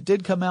 game that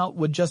did come out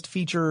would just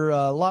feature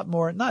a lot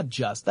more, not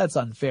just, that's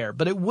unfair,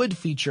 but it would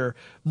feature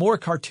more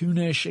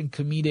cartoonish and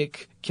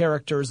comedic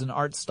characters and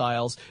art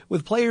styles,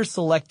 with players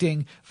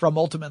selecting from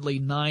ultimately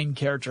 9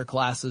 character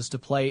classes to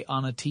play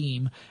on a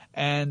team,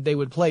 and they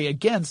would play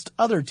against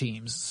other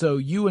teams. So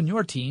you and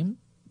your team,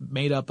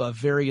 made up of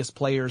various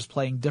players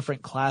playing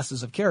different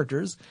classes of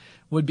characters,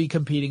 would be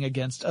competing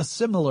against a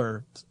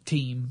similar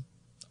team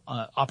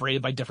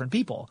operated by different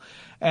people.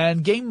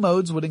 And game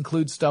modes would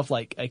include stuff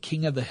like a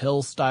King of the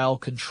Hill style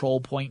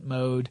control point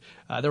mode.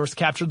 There was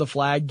Capture the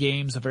Flag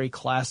games, a very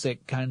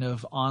classic kind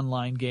of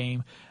online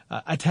game.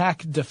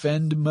 Attack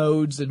defend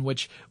modes in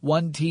which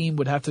one team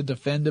would have to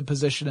defend a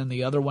position and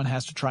the other one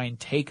has to try and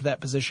take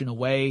that position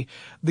away.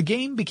 The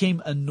game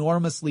became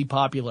enormously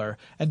popular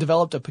and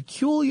developed a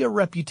peculiar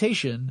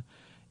reputation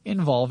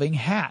involving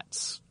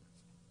hats.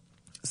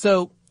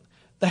 So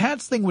the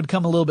hats thing would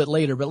come a little bit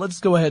later, but let's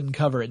go ahead and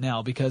cover it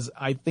now because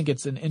I think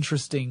it's an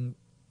interesting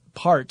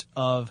part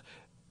of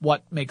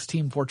what makes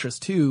Team Fortress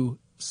 2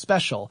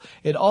 special.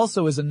 It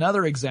also is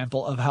another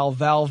example of how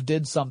Valve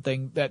did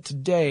something that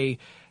today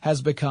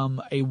has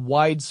become a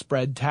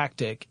widespread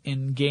tactic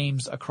in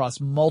games across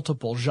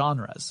multiple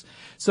genres.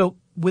 So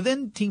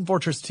within Team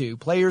Fortress 2,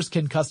 players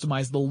can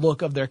customize the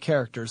look of their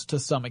characters to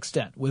some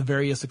extent with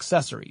various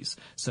accessories,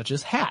 such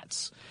as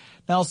hats.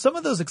 Now, some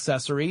of those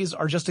accessories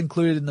are just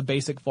included in the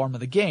basic form of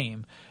the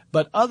game,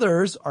 but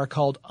others are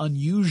called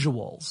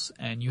unusuals,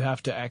 and you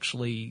have to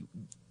actually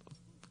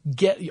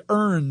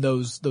earn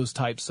those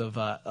types of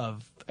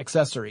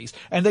accessories.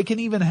 And they can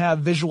even have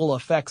visual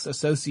effects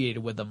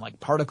associated with them, like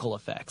particle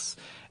effects.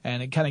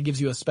 And it kind of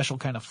gives you a special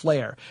kind of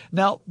flair.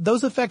 Now,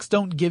 those effects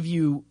don't give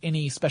you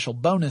any special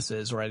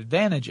bonuses or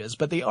advantages,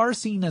 but they are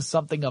seen as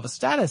something of a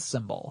status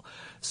symbol.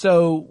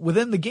 So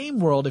within the game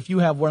world, if you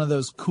have one of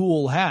those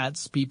cool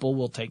hats, people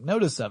will take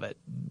notice of it.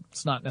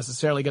 It's not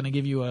necessarily going to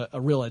give you a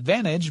real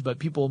advantage, but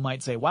people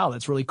might say, wow,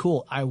 that's really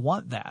cool. I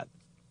want that.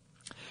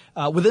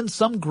 Within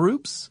some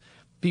groups,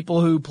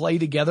 people who play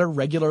together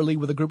regularly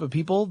with a group of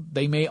people,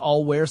 they may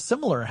all wear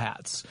similar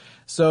hats.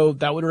 So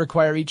that would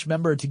require each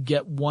member to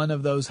get one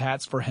of those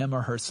hats for him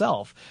or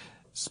herself.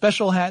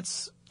 Special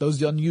hats, those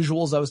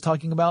unusuals I was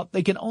talking about,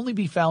 they can only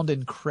be found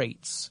in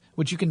crates,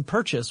 which you can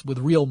purchase with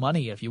real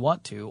money if you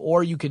want to,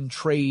 or you can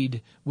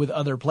trade with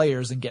other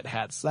players and get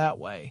hats that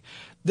way.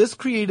 This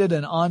created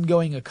an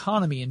ongoing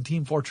economy in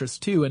Team Fortress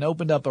 2 and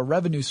opened up a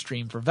revenue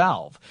stream for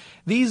Valve.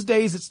 These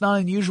days, it's not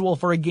unusual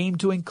for a game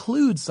to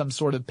include some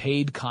sort of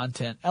paid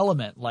content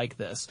element like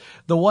this.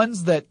 The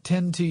ones that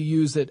tend to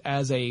use it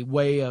as a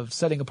way of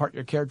setting apart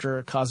your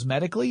character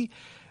cosmetically,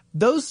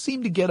 those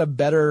seem to get a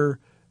better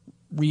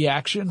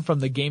reaction from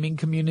the gaming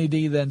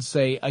community than,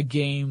 say, a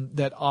game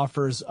that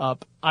offers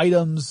up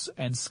items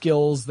and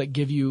skills that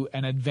give you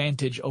an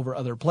advantage over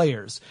other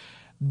players.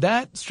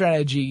 That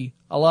strategy,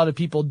 a lot of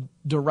people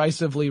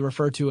derisively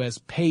refer to as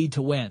pay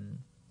to win.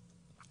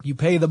 You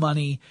pay the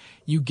money,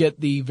 you get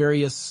the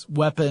various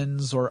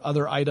weapons or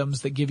other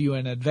items that give you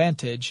an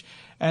advantage,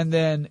 and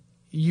then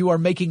you are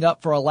making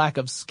up for a lack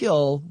of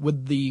skill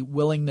with the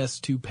willingness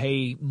to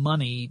pay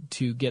money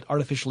to get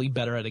artificially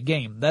better at a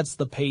game. That's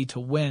the pay to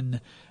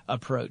win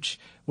approach.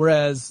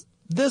 Whereas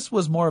this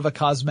was more of a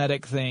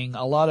cosmetic thing.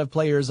 A lot of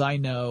players I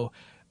know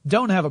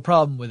don't have a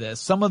problem with this.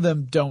 Some of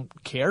them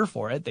don't care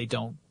for it. They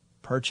don't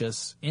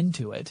purchase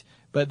into it.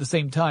 But at the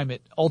same time,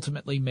 it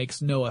ultimately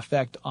makes no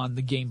effect on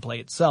the gameplay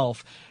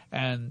itself.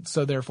 And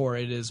so therefore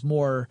it is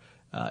more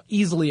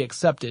easily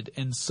accepted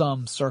in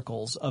some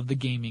circles of the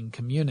gaming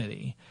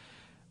community.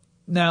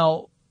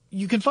 Now,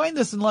 you can find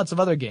this in lots of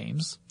other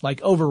games, like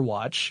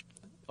Overwatch.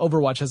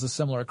 Overwatch has a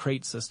similar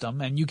crate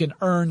system, and you can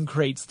earn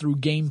crates through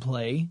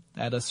gameplay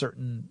at a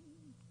certain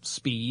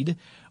speed,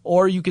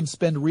 or you can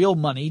spend real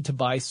money to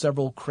buy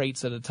several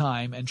crates at a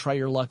time and try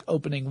your luck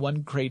opening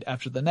one crate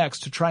after the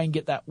next to try and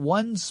get that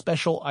one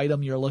special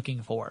item you're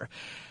looking for.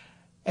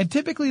 And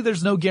typically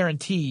there's no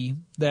guarantee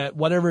that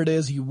whatever it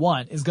is you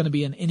want is going to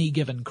be in any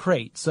given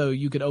crate. So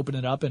you could open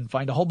it up and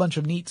find a whole bunch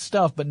of neat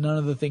stuff, but none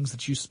of the things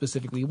that you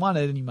specifically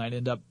wanted, and you might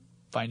end up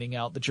finding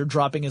out that you're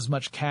dropping as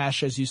much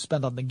cash as you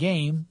spent on the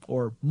game,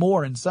 or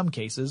more in some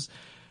cases,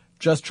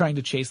 just trying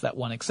to chase that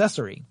one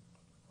accessory.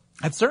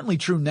 It's certainly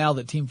true now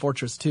that Team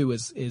Fortress 2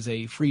 is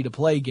a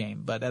free-to-play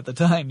game, but at the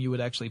time you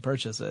would actually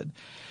purchase it.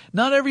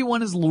 Not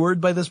everyone is lured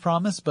by this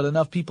promise, but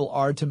enough people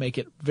are to make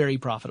it very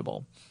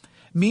profitable.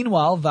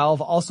 Meanwhile, Valve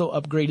also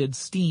upgraded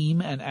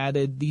Steam and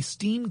added the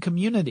Steam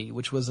Community,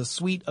 which was a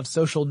suite of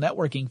social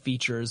networking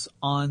features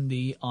on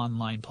the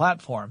online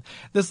platform.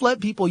 This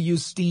let people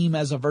use Steam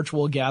as a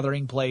virtual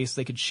gathering place.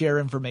 They could share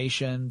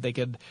information. They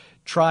could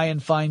try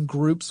and find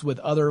groups with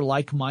other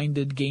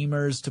like-minded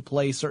gamers to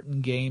play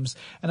certain games.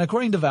 And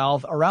according to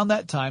Valve, around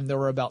that time, there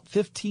were about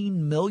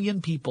 15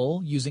 million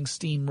people using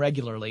Steam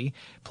regularly,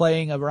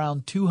 playing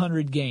around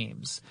 200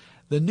 games.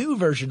 The new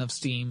version of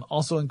Steam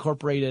also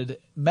incorporated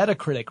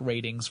Metacritic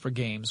ratings for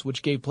games,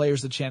 which gave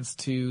players a chance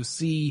to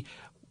see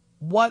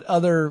what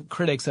other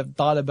critics have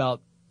thought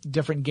about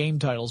different game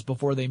titles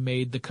before they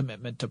made the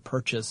commitment to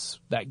purchase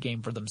that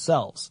game for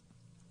themselves.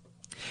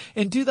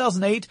 In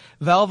 2008,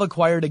 Valve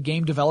acquired a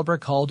game developer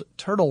called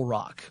Turtle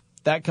Rock.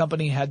 That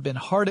company had been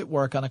hard at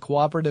work on a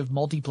cooperative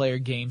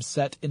multiplayer game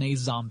set in a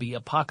zombie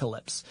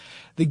apocalypse.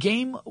 The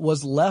game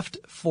was Left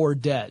 4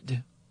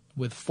 Dead,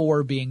 with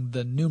 4 being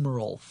the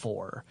numeral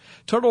 4.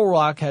 Turtle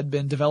Rock had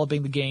been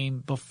developing the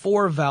game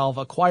before Valve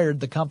acquired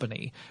the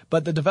company,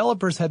 but the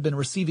developers had been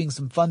receiving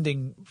some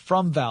funding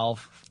from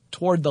Valve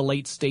toward the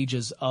late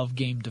stages of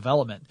game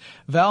development.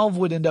 Valve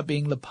would end up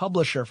being the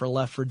publisher for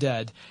Left 4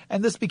 Dead,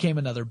 and this became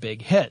another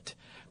big hit.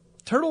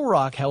 Turtle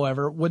Rock,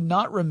 however, would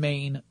not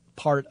remain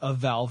part of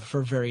Valve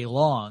for very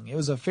long. It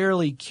was a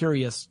fairly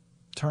curious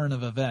turn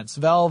of events.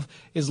 Valve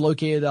is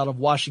located out of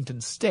Washington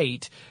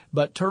State,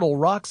 but Turtle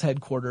Rock's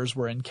headquarters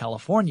were in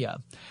California.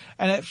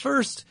 And at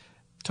first,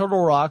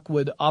 Turtle Rock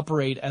would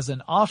operate as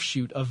an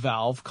offshoot of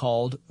Valve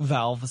called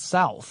Valve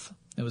South.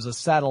 It was a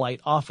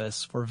satellite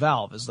office for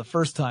Valve. It was the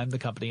first time the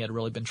company had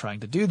really been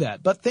trying to do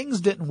that. But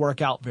things didn't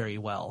work out very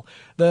well.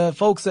 The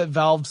folks at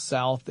Valve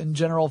South in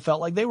general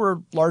felt like they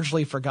were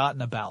largely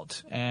forgotten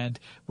about and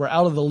were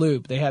out of the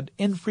loop. They had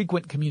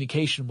infrequent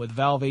communication with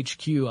Valve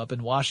HQ up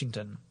in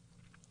Washington.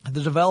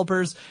 The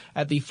developers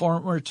at the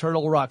former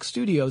Turtle Rock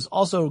Studios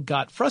also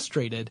got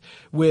frustrated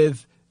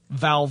with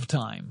Valve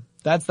time.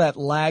 That's that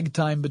lag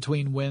time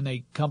between when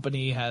a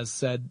company has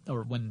said,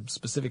 or when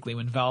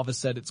Valve has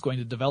said it's going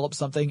to develop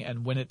something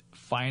and when it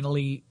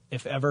finally,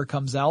 if ever,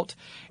 comes out.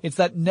 It's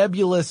that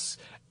nebulous,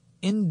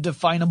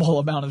 indefinable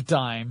amount of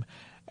time.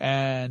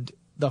 And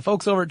The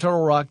folks over at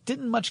Turtle Rock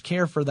didn't much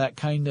care for that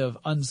kind of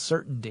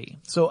uncertainty.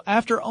 So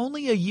after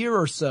only a year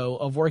or so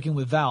of working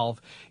with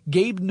Valve,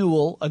 Gabe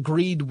Newell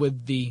agreed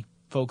with the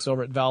folks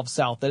over at Valve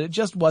South that it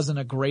just wasn't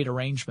a great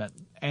arrangement,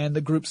 and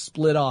the group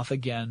split off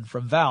again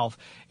from Valve.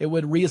 It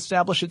would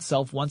reestablish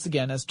itself once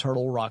again as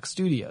Turtle Rock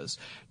Studios.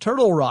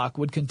 Turtle Rock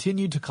would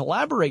continue to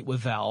collaborate with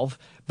Valve,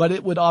 but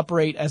it would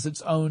operate as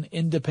its own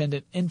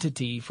independent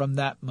entity from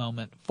that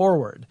moment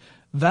forward.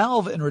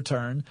 Valve, in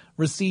return,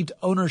 received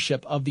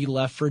ownership of the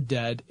Left 4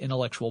 Dead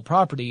intellectual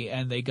property,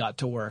 and they got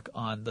to work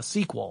on the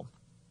sequel.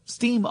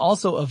 Steam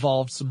also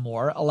evolved some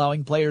more,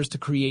 allowing players to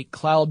create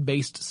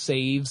cloud-based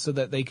saves so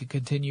that they could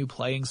continue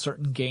playing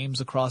certain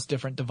games across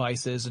different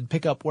devices and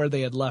pick up where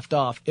they had left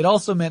off. It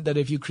also meant that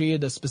if you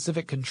created a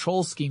specific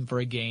control scheme for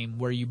a game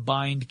where you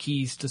bind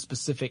keys to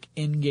specific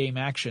in-game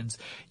actions,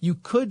 you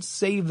could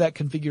save that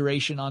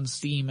configuration on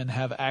Steam and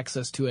have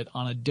access to it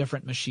on a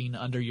different machine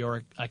under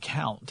your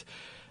account.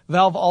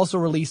 Valve also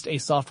released a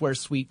software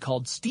suite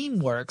called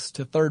Steamworks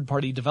to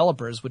third-party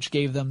developers, which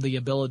gave them the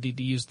ability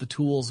to use the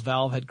tools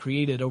Valve had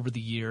created over the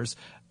years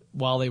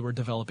while they were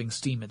developing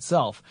Steam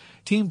itself.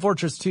 Team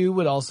Fortress 2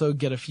 would also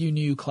get a few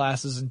new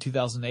classes in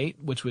 2008,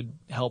 which would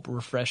help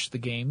refresh the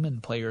game in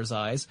players'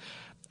 eyes.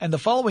 And the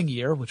following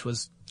year, which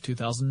was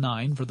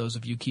 2009 for those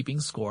of you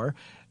keeping score,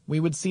 we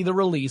would see the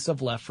release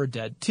of Left 4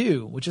 Dead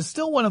 2, which is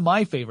still one of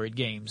my favorite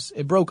games.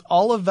 It broke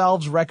all of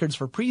Valve's records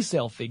for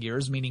pre-sale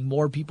figures, meaning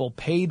more people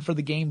paid for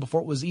the game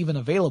before it was even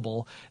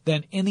available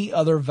than any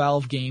other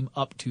Valve game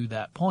up to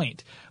that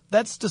point.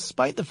 That's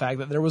despite the fact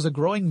that there was a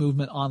growing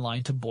movement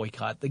online to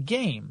boycott the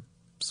game.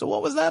 So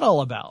what was that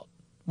all about?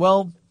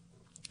 Well,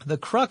 the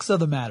crux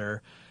of the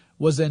matter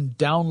was in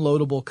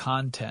downloadable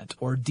content,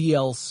 or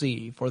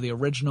DLC, for the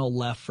original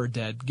Left 4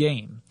 Dead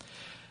game.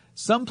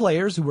 Some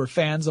players who were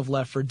fans of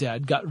Left 4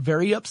 Dead got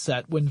very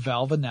upset when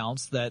Valve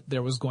announced that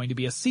there was going to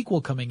be a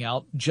sequel coming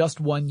out just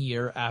 1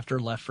 year after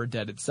Left 4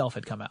 Dead itself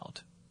had come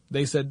out.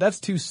 They said, "That's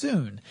too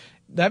soon.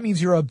 That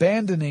means you're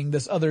abandoning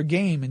this other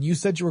game, and you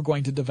said you were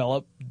going to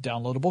develop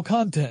downloadable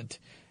content.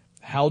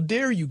 How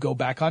dare you go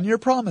back on your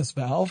promise,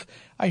 Valve?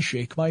 I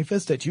shake my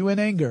fist at you in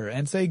anger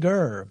and say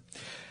grr."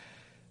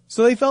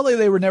 So they felt like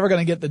they were never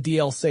going to get the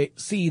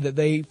DLC that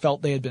they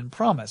felt they had been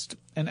promised.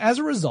 And as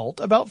a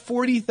result, about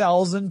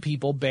 40,000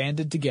 people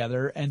banded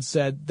together and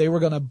said they were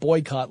going to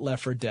boycott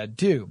Left 4 Dead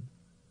 2.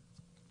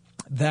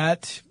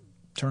 That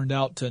turned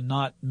out to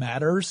not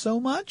matter so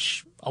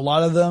much. A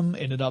lot of them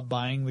ended up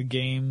buying the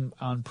game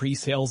on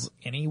pre-sales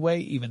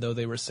anyway, even though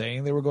they were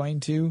saying they were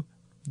going to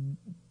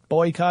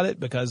boycott it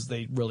because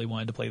they really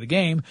wanted to play the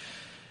game.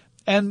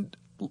 And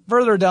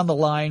further down the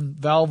line,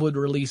 Valve would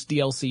release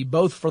DLC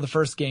both for the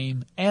first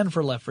game and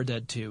for Left 4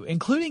 Dead 2,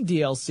 including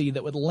DLC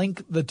that would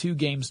link the two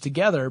games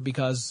together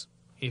because,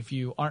 if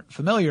you aren't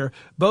familiar,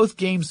 both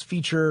games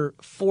feature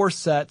 4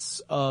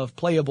 sets of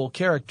playable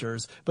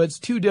characters, but it's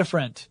 2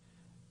 different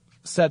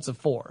sets of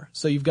 4.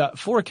 So you've got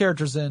 4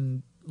 characters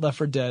in Left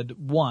 4 Dead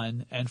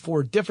 1 and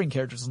 4 different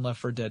characters in Left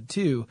 4 Dead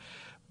 2.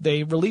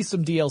 They released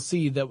some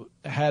DLC that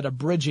had a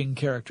bridging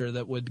character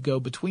that would go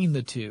between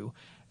the two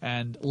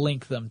and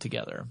link them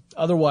together.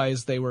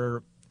 Otherwise, they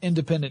were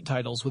independent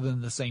titles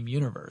within the same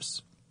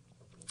universe.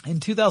 In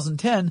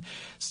 2010,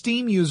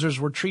 Steam users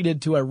were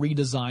treated to a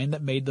redesign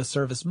that made the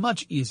service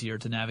much easier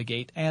to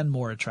navigate and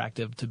more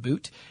attractive to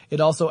boot. It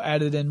also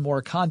added in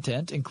more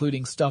content,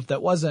 including stuff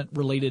that wasn't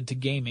related to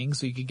gaming,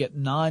 so you could get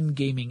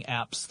non-gaming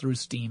apps through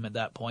Steam at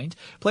that point.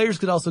 Players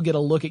could also get a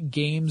look at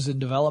games in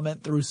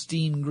development through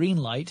Steam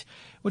Greenlight,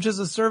 which is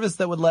a service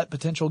that would let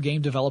potential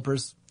game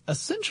developers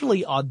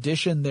essentially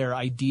audition their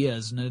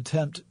ideas in an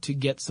attempt to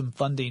get some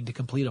funding to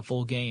complete a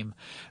full game.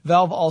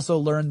 Valve also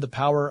learned the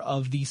power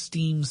of the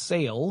Steam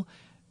sale.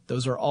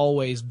 Those are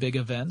always big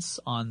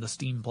events on the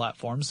Steam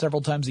platform.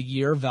 Several times a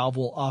year, Valve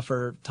will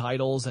offer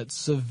titles at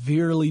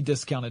severely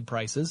discounted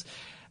prices.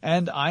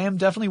 And I am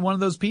definitely one of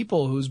those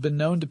people who's been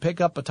known to pick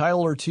up a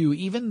title or two,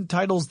 even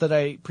titles that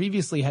I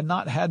previously had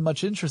not had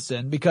much interest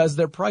in, because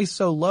they're priced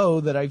so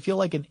low that I feel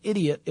like an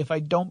idiot if I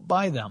don't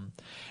buy them.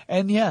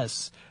 And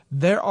yes,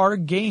 there are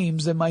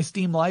games in my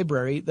Steam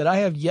library that I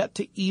have yet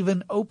to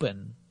even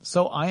open,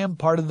 so I am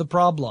part of the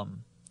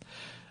problem.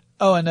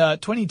 Oh, and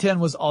 2010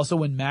 was also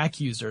when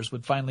Mac users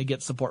would finally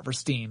get support for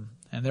Steam,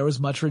 and there was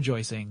much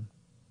rejoicing.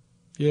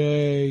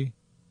 Yay.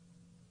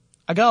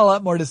 I got a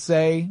lot more to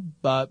say,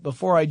 but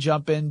before I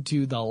jump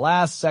into the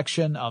last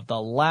section of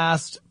the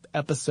last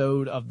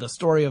episode of The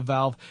Story of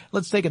Valve,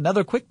 let's take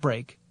another quick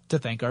break to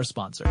thank our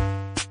sponsor.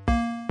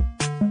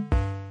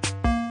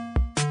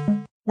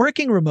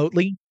 Working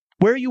remotely,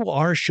 where you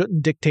are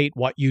shouldn't dictate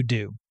what you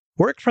do.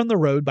 Work from the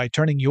road by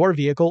turning your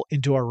vehicle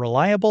into a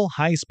reliable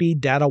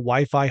high-speed data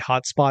Wi-Fi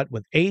hotspot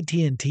with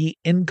AT&T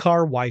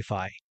in-car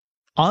Wi-Fi.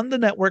 On the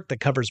network that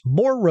covers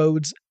more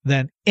roads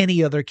than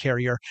any other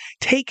carrier,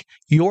 take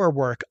your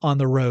work on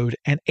the road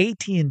and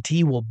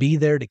AT&T will be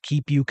there to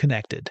keep you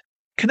connected.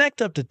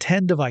 Connect up to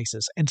 10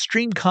 devices and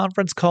stream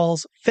conference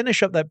calls,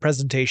 finish up that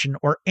presentation,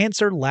 or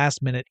answer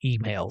last-minute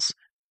emails.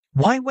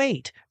 Why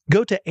wait?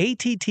 Go to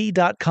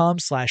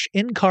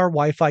att.com/in-car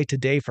Wi-Fi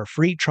today for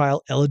free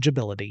trial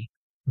eligibility.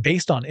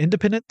 Based on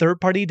independent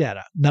third-party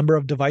data, number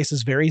of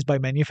devices varies by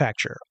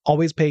manufacturer.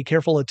 Always pay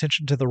careful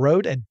attention to the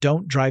road and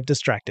don't drive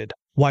distracted.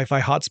 Wi-Fi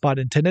hotspot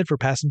intended for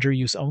passenger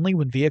use only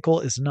when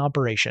vehicle is in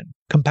operation.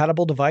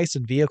 Compatible device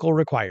and vehicle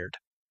required.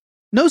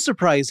 No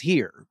surprise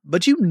here,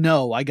 but you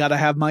know I gotta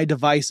have my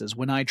devices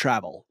when I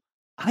travel.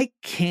 I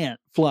can't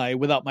fly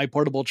without my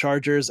portable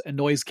chargers and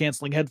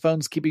noise-canceling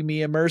headphones keeping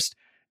me immersed,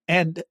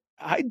 and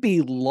I'd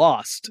be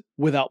lost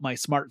without my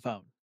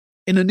smartphone.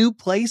 In a new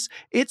place,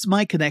 it's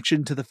my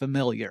connection to the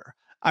familiar.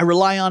 I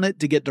rely on it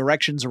to get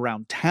directions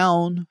around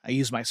town, I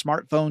use my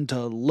smartphone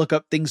to look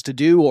up things to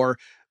do, or,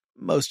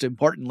 most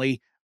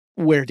importantly,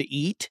 where to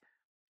eat.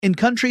 In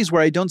countries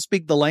where I don't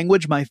speak the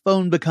language, my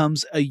phone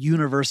becomes a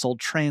universal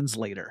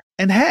translator.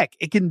 And heck,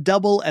 it can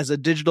double as a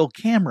digital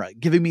camera,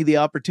 giving me the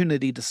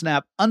opportunity to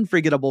snap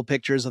unforgettable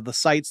pictures of the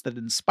sights that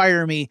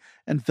inspire me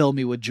and fill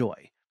me with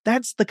joy.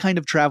 That's the kind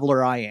of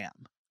traveler I am.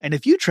 And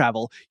if you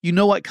travel, you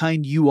know what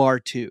kind you are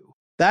too.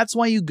 That's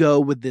why you go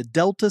with the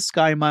Delta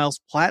SkyMiles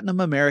Platinum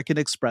American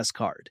Express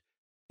card.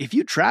 If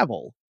you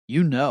travel,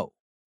 you know.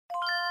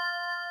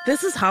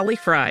 This is Holly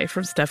Fry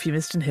from Stuff You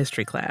Missed in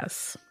History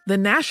class. The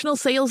national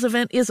sales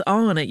event is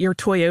on at your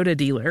Toyota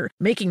dealer,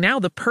 making now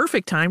the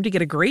perfect time to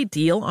get a great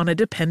deal on a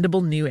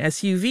dependable new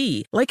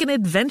SUV, like an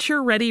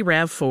adventure-ready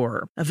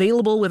RAV4.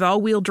 Available with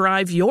all-wheel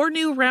drive, your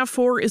new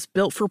RAV4 is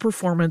built for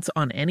performance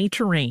on any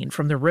terrain,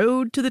 from the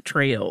road to the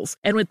trails.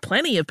 And with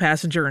plenty of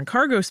passenger and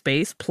cargo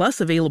space, plus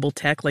available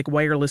tech like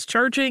wireless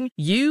charging,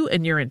 you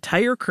and your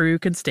entire crew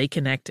can stay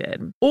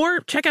connected. Or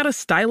check out a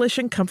stylish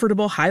and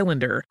comfortable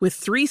Highlander with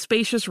 3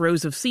 spacious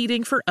rows of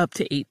seating for up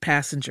to 8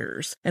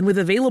 passengers. And with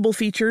available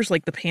features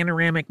like the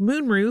panoramic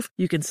moonroof,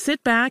 you can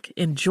sit back,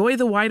 enjoy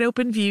the wide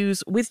open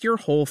views with your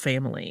whole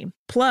family.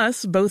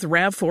 Plus, both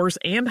RAV4s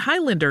and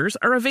Highlanders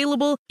are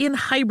available in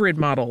hybrid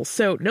models,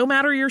 so no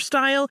matter your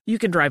style, you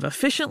can drive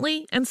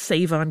efficiently and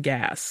save on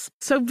gas.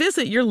 So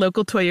visit your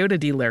local Toyota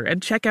dealer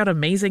and check out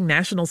amazing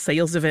national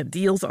sales event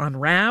deals on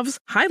RAVs,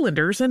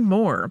 Highlanders, and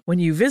more when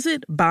you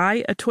visit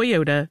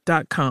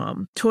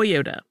buyatoyota.com.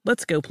 Toyota,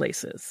 let's go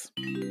places.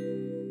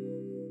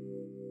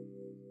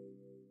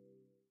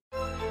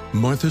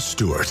 Martha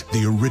Stewart,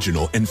 the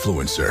original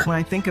influencer. When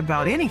I think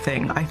about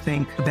anything, I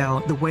think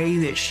about the way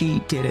that she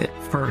did it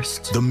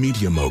first. The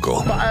media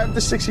mogul. 5 to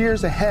 6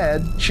 years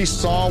ahead, she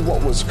saw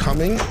what was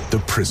coming.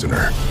 The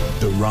prisoner.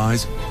 The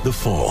rise, the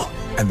fall,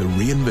 and the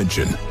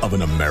reinvention of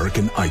an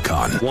American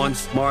icon.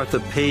 Once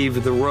Martha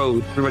paved the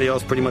road, everybody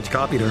else pretty much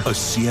copied her. A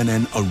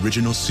CNN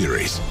original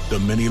series, The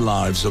Many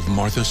Lives of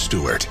Martha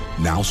Stewart,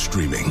 now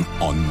streaming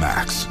on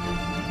Max.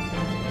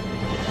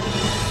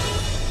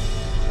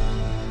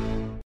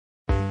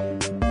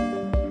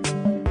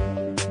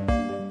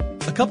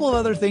 A couple of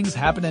other things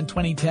happened in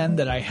 2010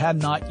 that I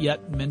had not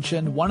yet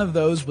mentioned. One of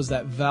those was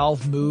that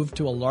Valve moved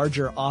to a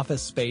larger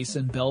office space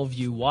in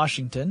Bellevue,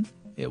 Washington.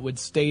 It would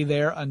stay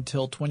there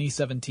until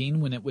 2017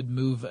 when it would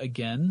move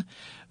again.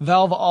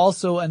 Valve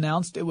also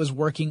announced it was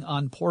working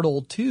on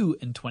Portal 2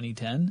 in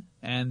 2010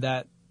 and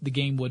that the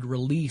game would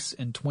release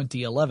in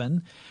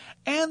 2011.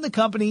 And the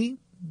company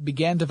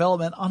began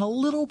development on a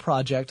little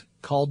project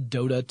called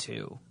Dota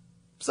 2.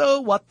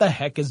 So what the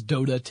heck is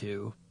Dota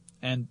 2?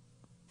 And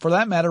for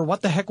that matter,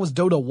 what the heck was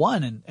Dota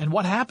 1 and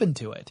what happened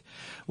to it?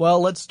 Well,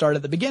 let's start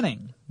at the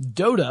beginning.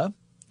 Dota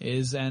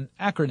is an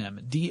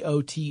acronym,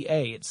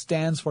 DOTA. It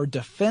stands for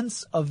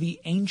Defense of the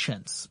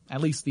Ancients.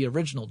 At least the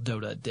original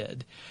Dota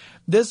did.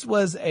 This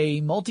was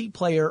a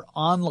multiplayer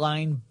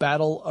online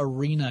battle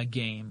arena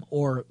game,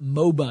 or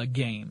MOBA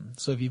game.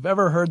 So if you've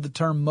ever heard the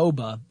term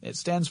MOBA, it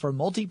stands for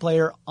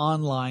Multiplayer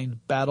Online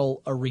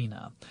Battle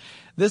Arena.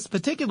 This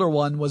particular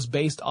one was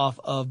based off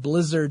of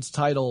Blizzard's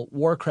title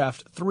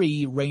Warcraft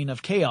 3 Reign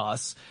of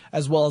Chaos,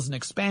 as well as an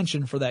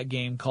expansion for that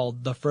game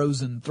called The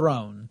Frozen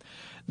Throne.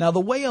 Now,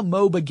 the way a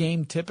MOBA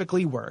game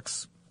typically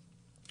works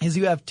is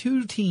you have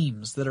 2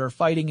 teams that are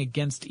fighting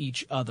against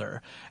each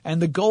other,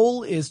 and the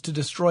goal is to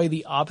destroy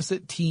the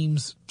opposite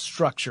team's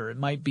structure. It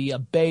might be a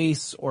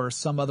base or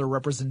some other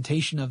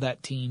representation of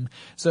that team.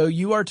 So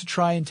you are to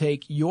try and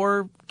take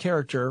your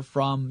character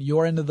from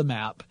your end of the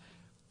map,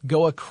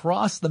 go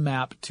across the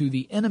map to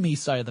the enemy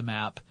side of the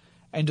map,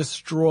 and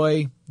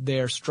destroy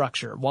their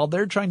structure while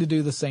they're trying to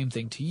do the same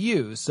thing to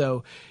you.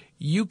 So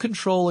you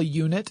control a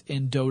unit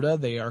in Dota.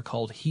 They are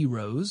called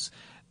heroes.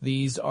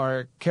 These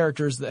are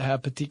characters that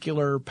have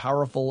particular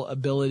powerful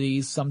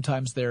abilities.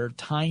 Sometimes they're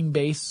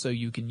time-based, so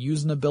you can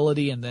use an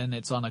ability and then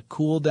it's on a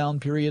cooldown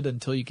period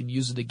until you can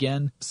use it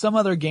again. Some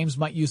other games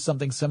might use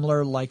something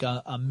similar like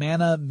a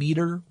mana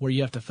meter, where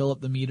you have to fill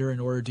up the meter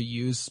in order to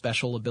use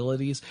special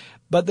abilities.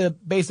 But the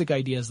basic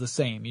idea is the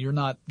same. You're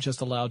not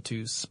just allowed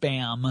to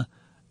spam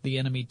the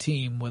enemy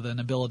team with an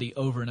ability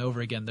over and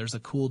over again. There's a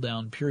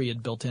cooldown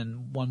period built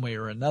in one way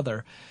or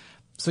another.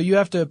 So you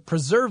have to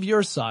preserve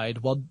your side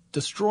while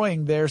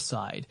destroying their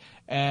side.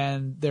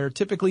 And there are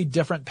typically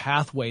different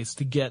pathways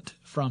to get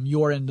from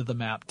your end of the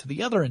map to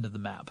the other end of the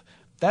map.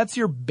 That's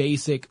your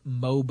basic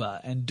MOBA,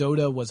 and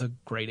Dota was a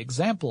great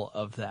example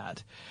of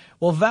that.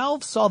 Well,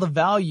 Valve saw the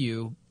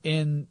value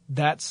in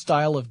that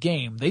style of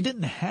game. They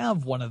didn't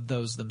have one of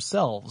those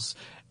themselves,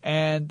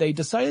 and they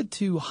decided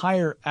to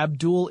hire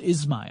Abdul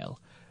Ismail,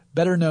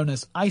 better known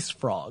as Ice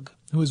Frog,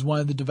 who was one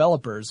of the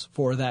developers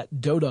for that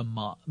Dota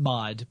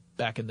mod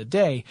back in the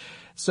day.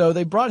 So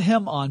they brought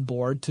him on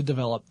board to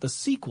develop the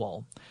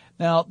sequel.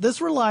 Now, this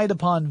relied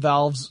upon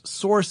Valve's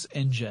Source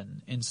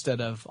engine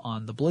instead of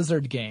on the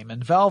Blizzard game,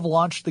 and Valve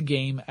launched the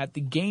game at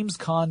the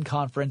Gamescom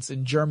conference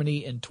in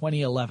Germany in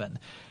 2011,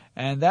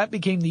 and that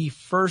became the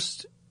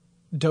first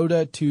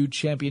Dota 2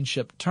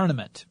 Championship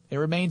tournament. It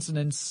remains an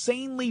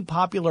insanely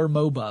popular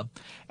MOBA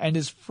and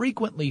is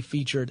frequently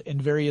featured in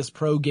various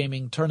pro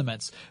gaming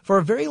tournaments. For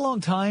a very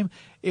long time,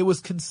 it was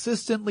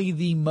consistently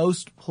the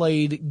most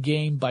played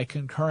game by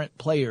concurrent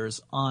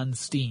players on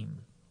Steam.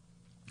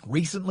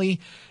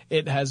 Recently,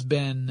 it has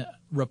been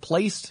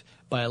replaced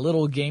by a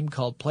little game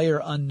called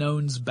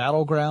PlayerUnknown's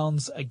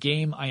Battlegrounds, a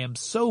game I am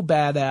so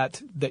bad at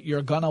that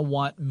you're gonna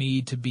want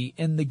me to be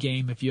in the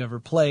game if you ever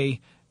play,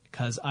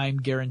 because I'm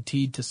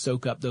guaranteed to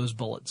soak up those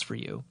bullets for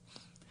you.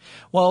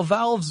 While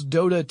Valve's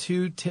Dota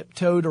 2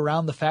 tiptoed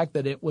around the fact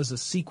that it was a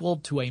sequel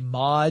to a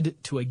mod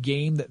to a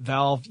game that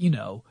Valve,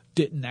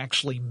 didn't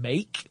actually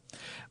make,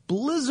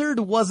 Blizzard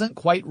wasn't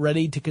quite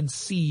ready to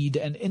concede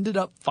and ended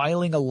up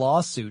filing a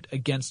lawsuit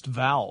against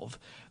Valve.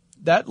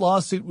 That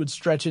lawsuit would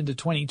stretch into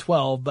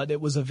 2012, but it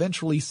was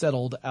eventually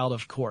settled out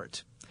of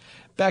court.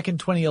 Back in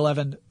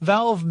 2011,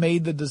 Valve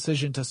made the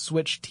decision to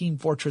switch Team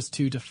Fortress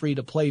 2 to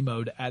free-to-play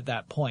mode at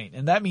that point,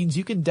 and that means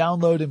you can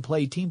download and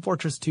play Team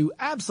Fortress 2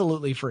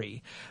 absolutely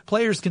free.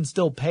 Players can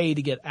still pay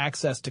to get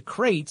access to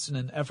crates in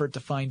an effort to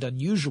find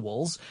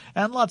unusuals,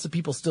 and lots of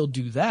people still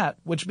do that,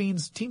 which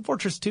means Team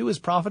Fortress 2 is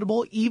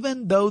profitable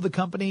even though the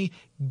company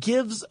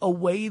gives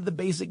away the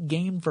basic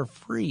game for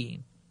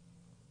free.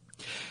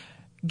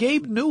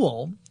 Gabe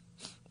Newell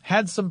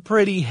had some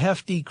pretty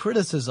hefty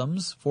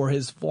criticisms for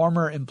his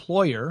former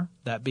employer,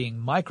 that being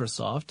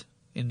Microsoft,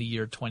 in the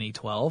year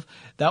 2012.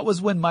 That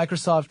was when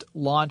Microsoft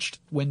launched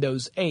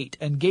Windows 8,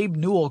 and Gabe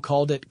Newell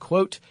called it,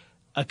 quote,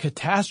 a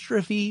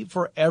catastrophe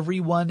for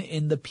everyone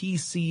in the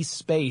PC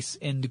space,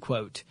 end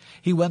quote.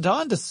 He went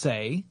on to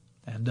say,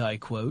 and I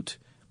quote,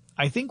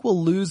 I think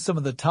we'll lose some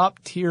of the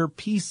top-tier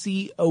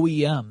PC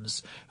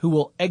OEMs who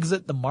will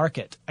exit the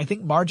market. I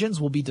think margins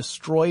will be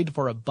destroyed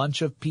for a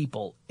bunch of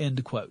people,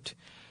 end quote.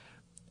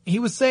 He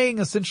was saying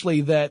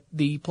essentially that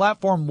the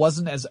platform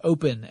wasn't as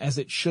open as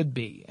it should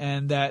be,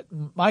 and that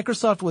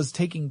Microsoft was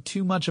taking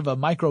too much of a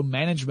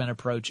micromanagement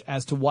approach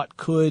as to what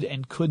could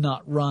and could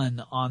not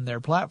run on their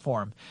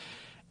platform.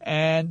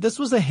 And this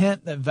was a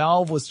hint that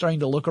Valve was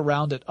starting to look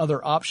around at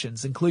other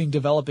options, including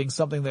developing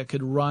something that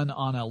could run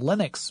on a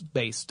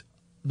Linux-based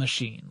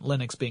machine,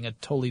 Linux being a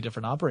totally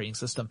different operating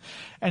system.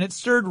 And it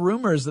stirred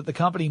rumors that the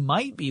company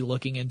might be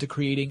looking into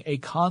creating a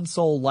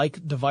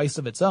console-like device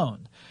of its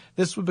own.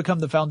 This would become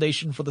the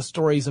foundation for the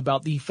stories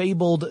about the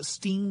fabled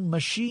Steam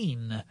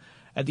Machine.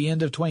 At the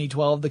end of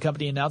 2012, the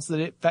company announced that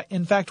it,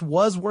 in fact,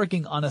 was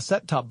working on a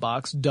set-top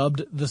box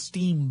dubbed the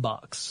Steam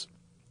Box.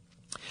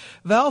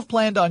 Valve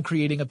planned on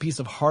creating a piece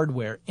of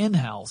hardware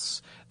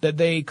in-house that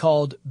they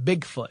called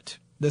Bigfoot.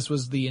 This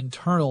was the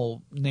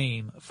internal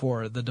name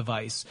for the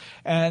device,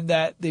 and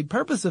that the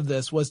purpose of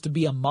this was to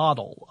be a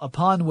model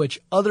upon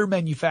which other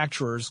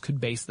manufacturers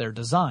could base their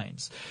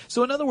designs.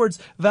 So in other words,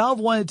 Valve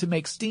wanted to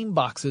make Steam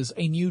boxes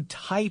a new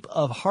type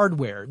of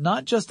hardware,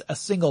 not just a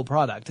single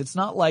product. It's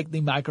not like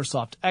the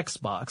Microsoft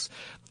Xbox.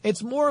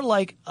 It's more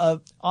like an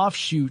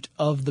offshoot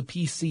of the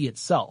PC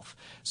itself.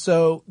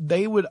 So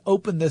they would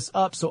open this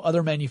up so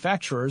other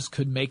manufacturers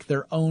could make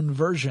their own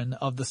version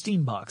of the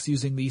Steam box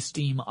using the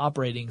Steam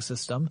operating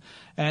system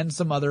and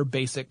some other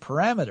basic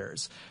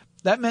parameters.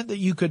 That meant that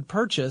you could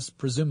purchase,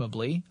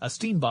 presumably, a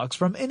Steam box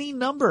from any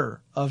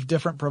number of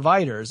different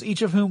providers,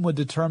 each of whom would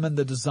determine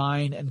the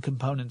design and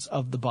components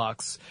of the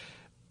box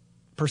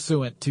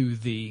pursuant to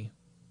the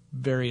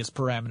various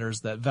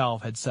parameters that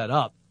Valve had set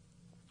up.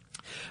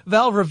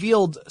 Valve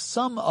revealed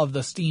some of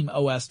the Steam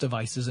OS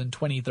devices in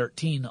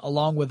 2013,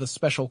 along with a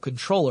special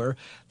controller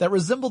that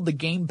resembled the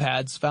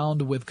gamepads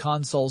found with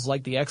consoles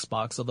like the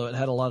Xbox, although it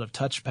had a lot of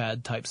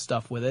touchpad type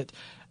stuff with it.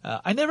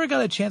 I never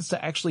got a chance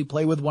to actually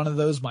play with one of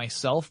those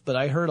myself, but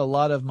I heard a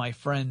lot of my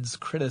friends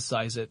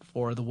criticize it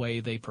for the way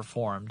they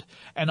performed.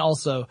 And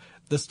also,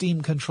 the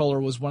Steam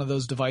controller was one of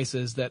those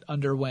devices that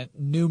underwent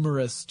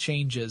numerous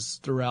changes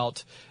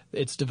throughout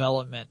its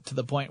development, to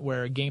the point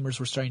where gamers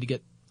were starting to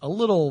get a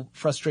little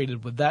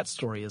frustrated with that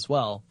story as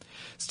well.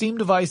 Steam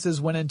devices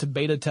went into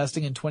beta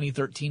testing in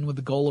 2013 with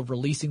the goal of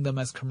releasing them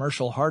as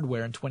commercial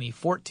hardware in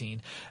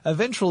 2014.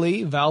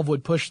 Eventually, Valve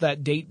would push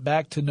that date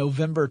back to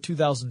November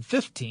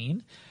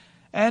 2015.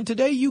 And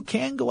today you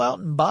can go out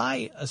and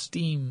buy a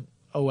Steam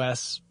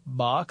OS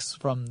box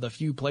from the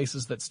few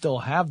places that still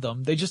have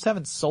them. They just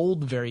haven't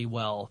sold very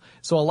well.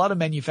 So a lot of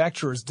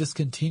manufacturers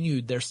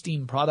discontinued their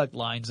Steam product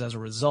lines as a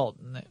result.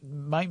 And it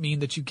might mean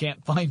that you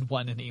can't find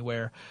one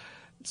anywhere.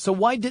 So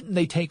why didn't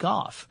they take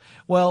off?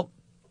 Well,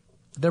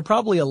 There are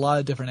probably a lot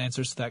of different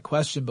answers to that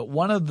question, but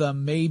one of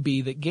them may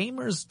be that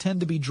gamers tend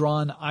to be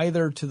drawn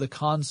either to the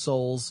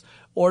consoles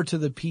or to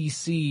the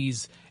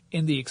PCs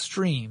in the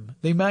extreme.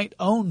 They might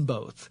own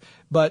both,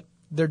 but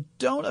there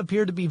don't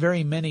appear to be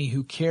very many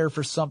who care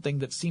for something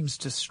that seems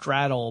to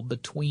straddle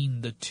between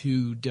the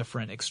two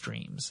different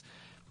extremes.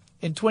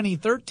 In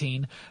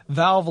 2013,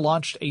 Valve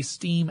launched a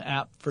Steam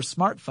app for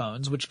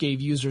smartphones, which gave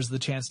users the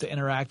chance to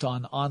interact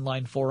on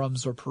online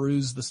forums or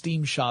peruse the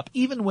Steam shop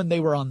even when they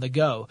were on the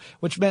go,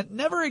 which meant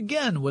never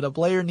again would a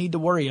player need to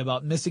worry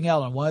about missing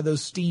out on one of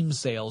those Steam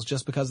sales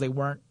just because they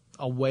weren't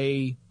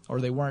away, or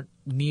they weren't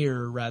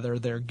near, rather,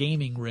 their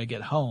gaming rig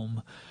at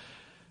home.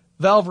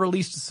 Valve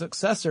released a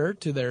successor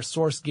to their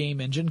Source game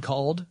engine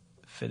called,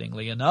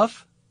 fittingly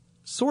enough,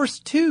 Source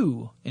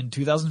 2 in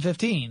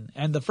 2015,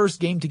 and the first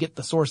game to get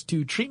the Source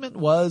 2 treatment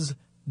was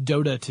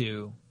Dota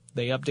 2.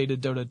 They updated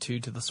Dota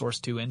 2 to the Source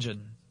 2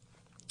 engine.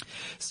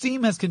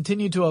 Steam has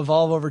continued to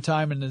evolve over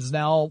time and is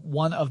now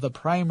one of the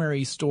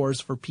primary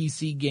stores for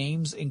PC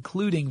games,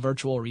 including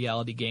virtual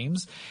reality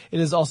games. It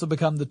has also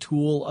become the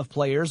tool of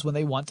players when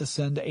they want to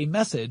send a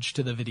message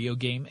to the video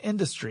game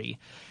industry.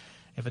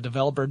 If a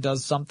developer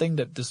does something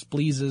that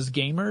displeases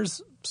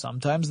gamers,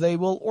 sometimes they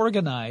will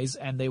organize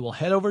and they will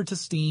head over to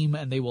Steam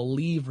and they will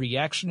leave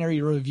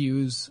reactionary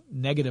reviews,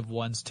 negative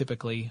ones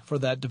typically, for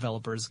that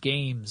developer's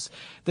games.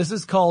 This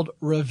is called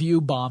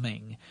review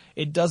bombing.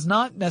 It does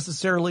not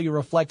necessarily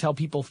reflect how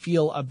people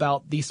feel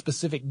about the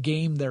specific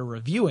game they're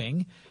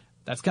reviewing.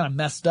 That's kind of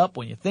messed up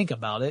when you think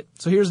about it.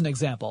 So here's an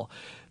example.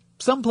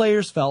 Some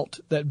players felt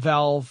that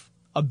Valve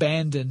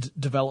abandoned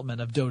development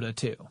of Dota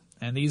 2.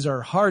 And these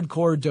are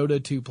hardcore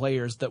Dota 2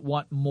 players that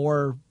want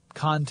more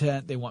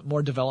content, they want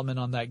more development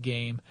on that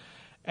game,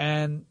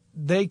 and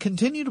they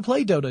continue to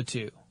play Dota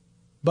 2.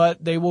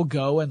 But they will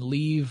go and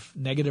leave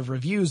negative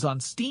reviews on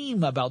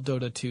Steam about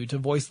Dota 2 to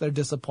voice their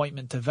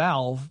disappointment to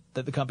Valve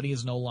that the company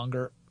is no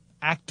longer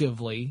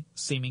actively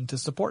seeming to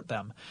support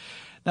them.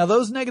 Now,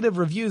 those negative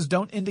reviews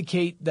don't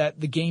indicate that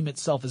the game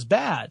itself is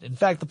bad. In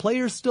fact, the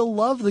players still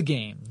love the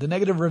game. The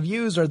negative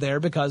reviews are there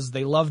because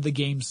they love the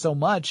game so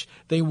much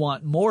they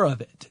want more of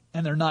it,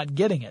 and they're not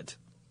getting it.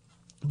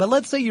 But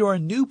let's say you're a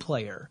new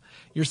player.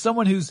 You're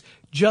someone who's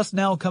just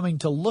now coming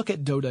to look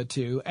at Dota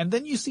 2, and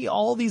then you see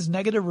all these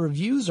negative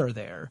reviews are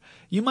there.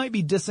 You might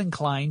be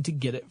disinclined to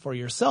get it for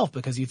yourself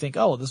because you think,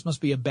 oh, this must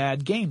be a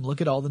bad game.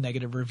 Look at all the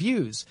negative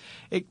reviews.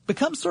 It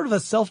becomes sort of a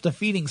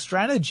self-defeating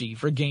strategy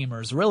for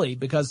gamers, really,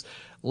 because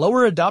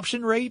lower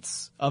adoption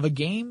rates of a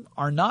game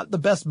are not the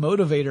best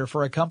motivator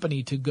for a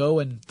company to go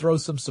and throw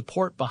some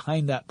support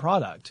behind that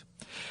product.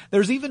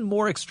 There's even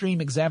more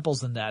extreme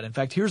examples than that. In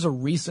fact, here's a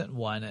recent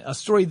one, a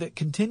story that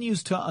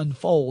continues to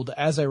unfold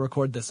as I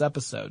record this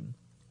episode.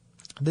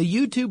 The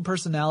YouTube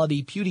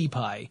personality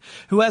PewDiePie,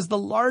 who has the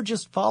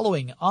largest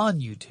following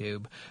on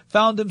YouTube,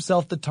 found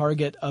himself the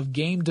target of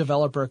game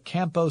developer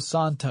Campo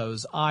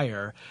Santo's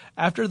ire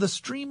after the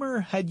streamer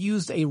had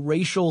used a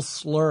racial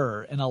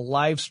slur in a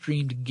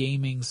live-streamed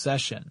gaming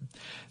session.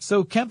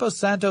 So Campo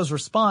Santo's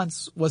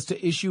response was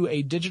to issue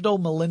a Digital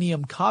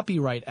Millennium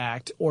Copyright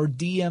Act, or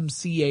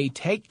DMCA,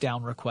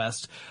 takedown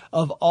request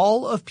of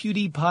all of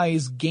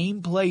PewDiePie's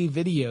gameplay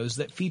videos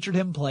that featured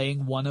him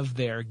playing one of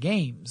their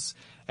games.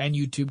 And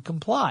YouTube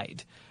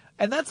complied.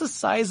 And that's a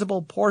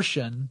sizable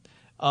portion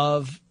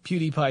of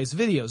PewDiePie's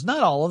videos. Not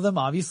all of them,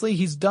 obviously.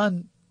 He's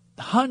done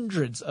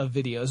hundreds of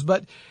videos,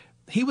 but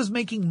he was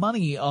making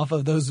money off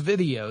of those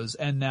videos,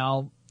 and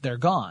now they're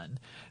gone.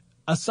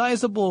 A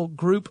sizable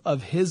group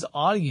of his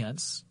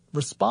audience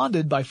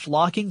responded by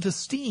flocking to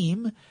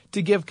Steam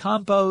to give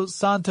Campo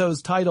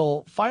Santo's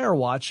title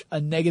Firewatch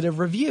a negative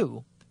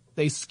review.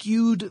 They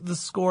skewed the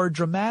score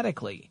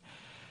dramatically.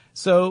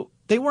 So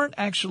they weren't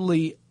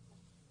actually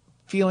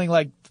feeling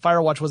like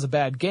Firewatch was a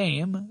bad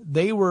game.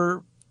 They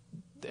were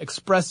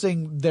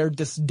expressing their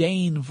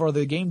disdain for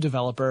the game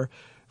developer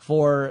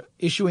for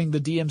issuing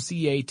the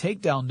DMCA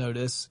takedown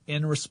notice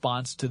in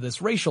response to this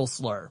racial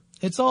slur.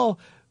 It's all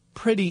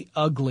pretty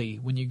ugly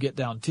when you get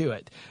down to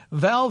it.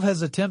 Valve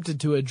has attempted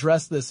to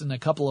address this in a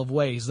couple of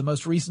ways, the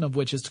most recent of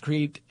which is to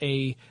create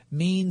a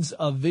means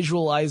of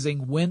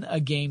visualizing when a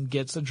game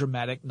gets a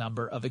dramatic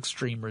number of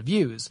extreme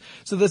reviews.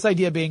 So this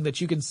idea being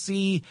that you can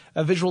see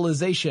a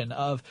visualization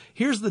of,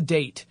 here's the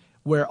date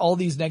where all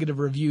these negative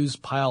reviews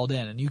piled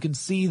in, and you can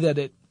see that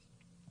it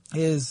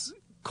is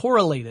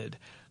correlated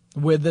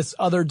with this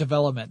other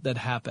development that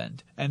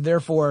happened, and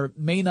therefore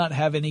may not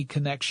have any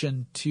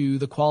connection to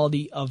the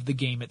quality of the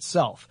game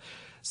itself.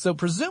 So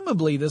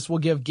presumably this will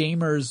give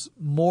gamers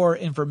more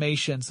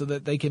information so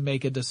that they can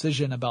make a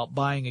decision about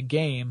buying a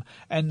game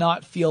and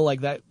not feel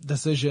like that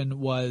decision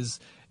was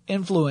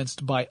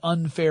influenced by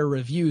unfair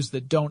reviews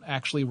that don't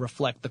actually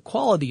reflect the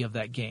quality of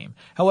that game.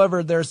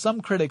 However, there are some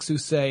critics who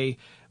say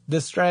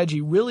this strategy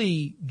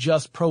really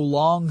just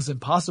prolongs and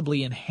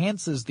possibly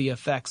enhances the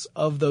effects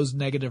of those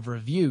negative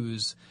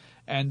reviews,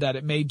 and that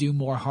it may do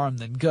more harm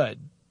than good.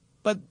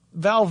 But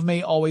Valve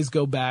may always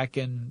go back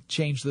and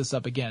change this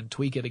up again,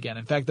 tweak it again.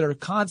 In fact, they're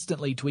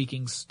constantly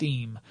tweaking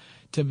Steam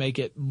to make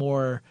it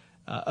more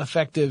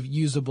effective,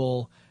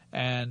 usable,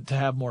 and to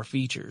have more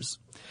features.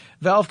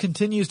 Valve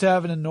continues to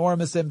have an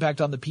enormous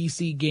impact on the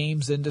PC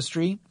games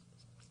industry.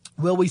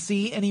 Will we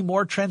see any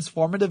more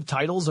transformative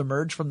titles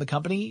emerge from the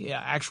company?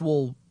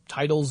 Actual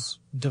titles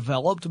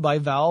developed by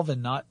Valve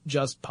and not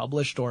just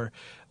published or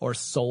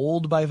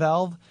sold by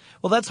Valve?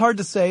 Well, that's hard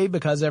to say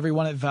because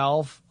everyone at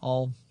Valve,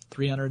 all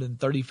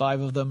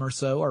 335 of them or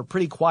so, are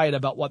pretty quiet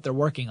about what they're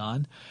working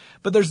on.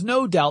 But there's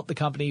no doubt the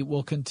company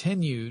will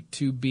continue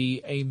to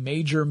be a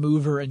major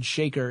mover and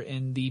shaker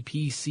in the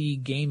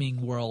PC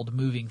gaming world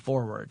moving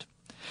forward.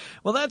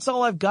 Well, that's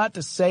all I've got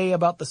to say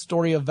about the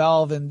story of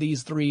Valve in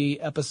these 3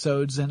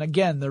 episodes. And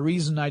again, the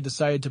reason I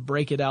decided to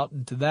break it out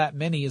into that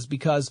many is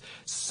because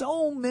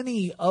so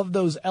many of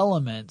those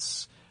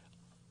elements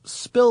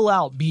spill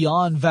out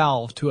beyond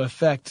Valve to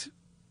affect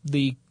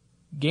the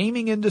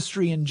gaming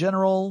industry in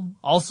general,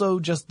 also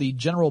just the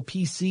general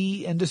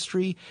PC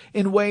industry,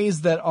 in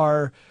ways that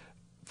are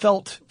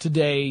felt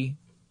today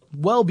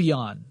well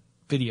beyond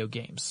video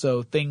games.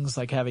 So things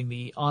like having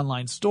the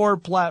online store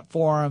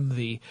platform,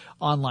 the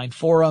online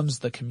forums,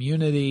 the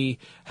community,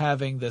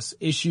 having this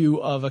issue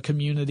of a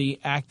community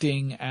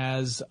acting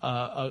as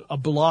a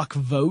block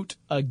vote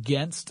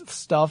against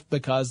stuff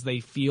because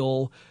they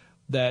feel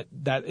that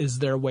that is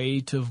their way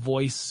to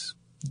voice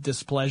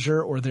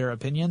displeasure or their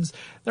opinions.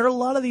 There are a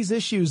lot of these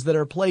issues that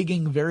are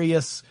plaguing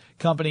various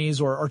companies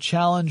or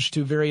challenge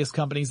to various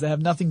companies that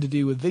have nothing to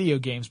do with video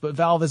games, but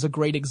Valve is a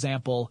great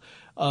example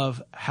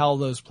of how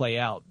those play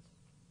out.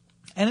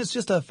 And it's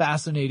just a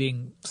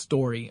fascinating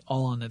story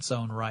all on its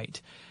own right.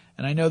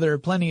 And I know there are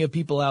plenty of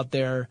people out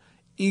there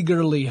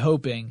eagerly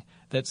hoping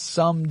that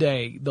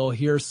someday they'll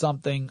hear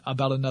something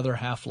about another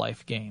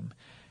Half-Life game.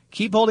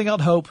 Keep holding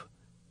out hope.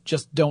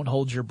 Just don't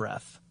hold your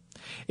breath.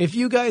 If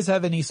you guys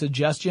have any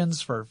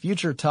suggestions for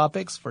future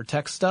topics for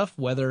tech stuff,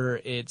 whether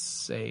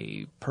it's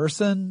a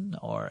person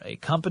or a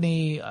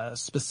company, a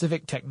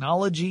specific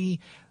technology,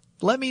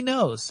 let me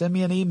know. Send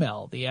me an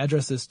email. The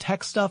address is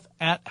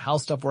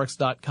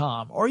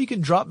techstuff@howstuffworks.com, or you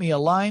can drop me a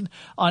line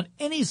on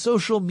any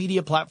social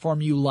media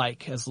platform you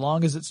like, as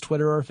long as it's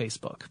Twitter or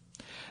Facebook.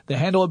 The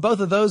handle of both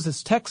of those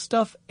is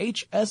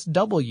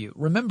TechStuffHSW.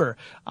 Remember,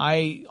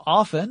 I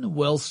often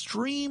will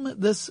stream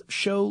this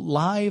show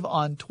live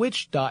on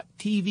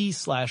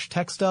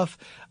twitch.tv/TechStuff.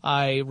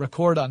 I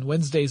record on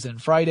Wednesdays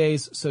and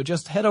Fridays, so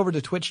just head over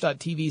to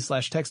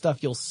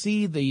twitch.tv/TechStuff. You'll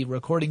see the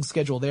recording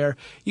schedule there.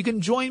 You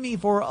can join me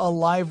for a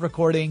live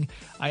recording.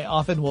 I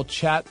often will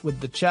chat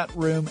with the chat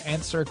room,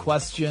 answer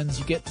questions.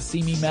 You get to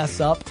see me mess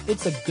up.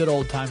 It's a good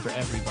old time for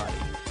everybody.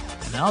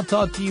 And I'll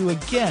talk to you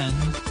again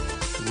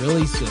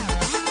really soon.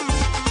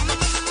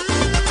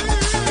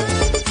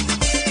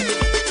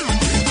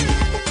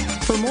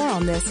 For more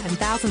on this and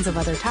thousands of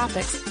other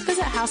topics,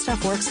 visit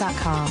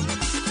howstuffworks.com.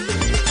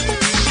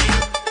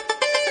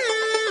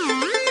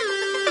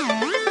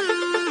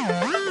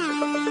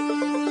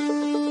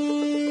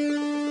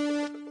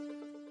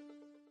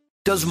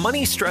 Does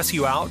money stress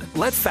you out?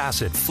 Let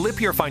Facet flip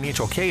your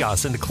financial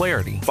chaos into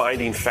clarity.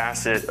 Finding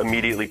Facet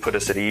immediately put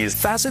us at ease.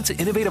 Facet's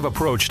innovative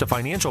approach to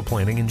financial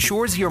planning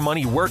ensures your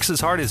money works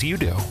as hard as you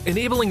do,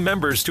 enabling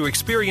members to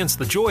experience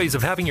the joys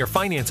of having your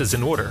finances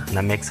in order. And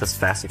that makes us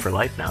Facet for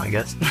life now, I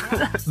guess.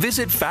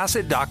 Visit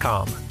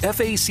Facet.com,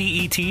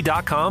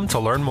 FACET.com to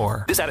learn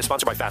more. This ad is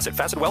sponsored by Facet.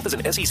 Facet Wealth is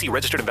an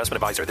SEC-registered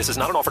investment advisor. This is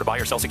not an offer to buy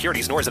or sell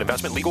securities, nor is it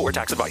investment, legal, or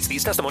tax advice.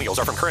 These testimonials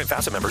are from current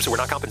Facet members who are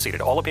not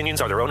compensated. All opinions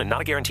are their own and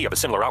not a guarantee of a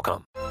similar outcome.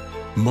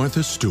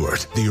 Martha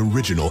Stewart, the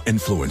original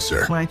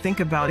influencer. When I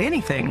think about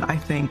anything, I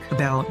think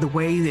about the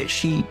way that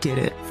she did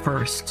it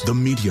first. The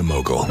media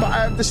mogul.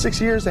 5 to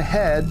 6 years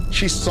ahead,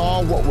 she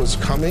saw what was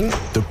coming.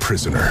 The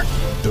prisoner.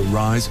 The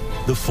rise,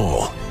 the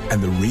fall,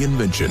 and the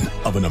reinvention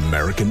of an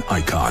American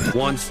icon.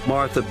 Once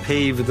Martha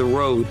paved the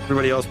road,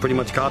 everybody else pretty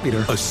much copied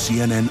her. A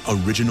CNN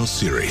original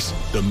series,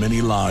 The Many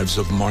Lives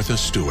of Martha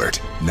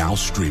Stewart, now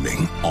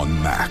streaming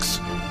on Max.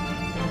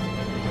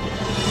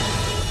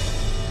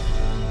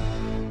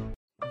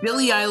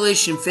 Billie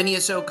Eilish and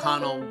Phineas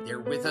O'Connell, they're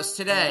with us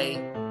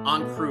today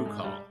on Crew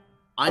Call.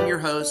 I'm your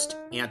host,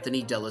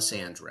 Anthony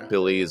D'Alessandro.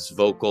 Billie's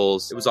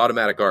vocals, it was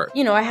automatic art.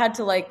 You know, I had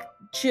to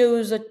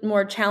choose a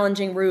more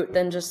challenging route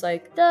than just da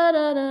da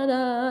da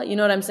da. You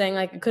know what I'm saying?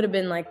 It could have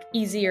been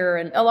easier.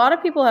 And a lot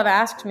of people have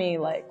asked me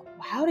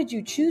how did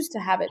you choose to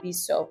have it be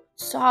so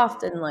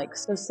soft and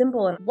so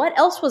simple? And what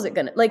else was it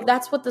gonna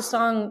that's what the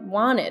song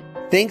wanted.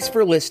 Thanks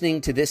for listening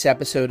to this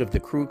episode of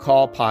the Crew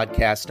Call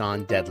podcast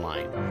on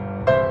Deadline.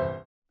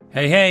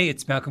 Hey,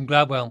 it's Malcolm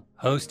Gladwell,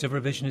 host of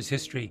Revisionist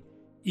History.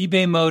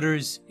 eBay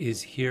Motors is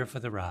here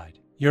for the ride.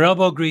 Your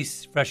elbow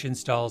grease, fresh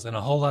installs, and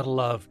a whole lot of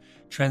love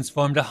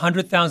transformed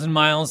 100,000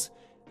 miles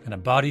and a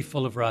body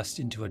full of rust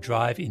into a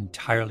drive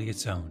entirely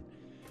its own.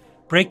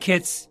 Brake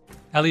kits,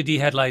 LED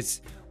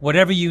headlights,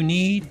 whatever you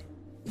need,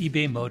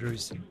 eBay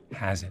Motors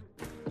has it.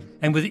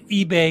 And with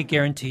eBay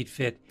Guaranteed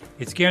Fit,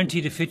 it's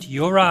guaranteed to fit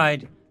your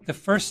ride the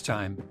first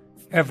time,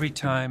 every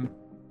time,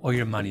 or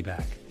your money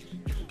back.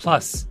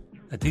 Plus,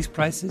 at these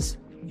prices,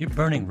 you're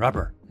burning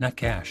rubber, not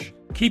cash.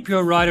 Keep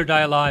your ride or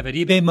die alive at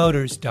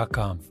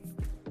ebaymotors.com.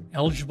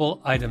 Eligible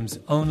items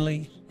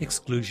only.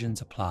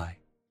 Exclusions apply.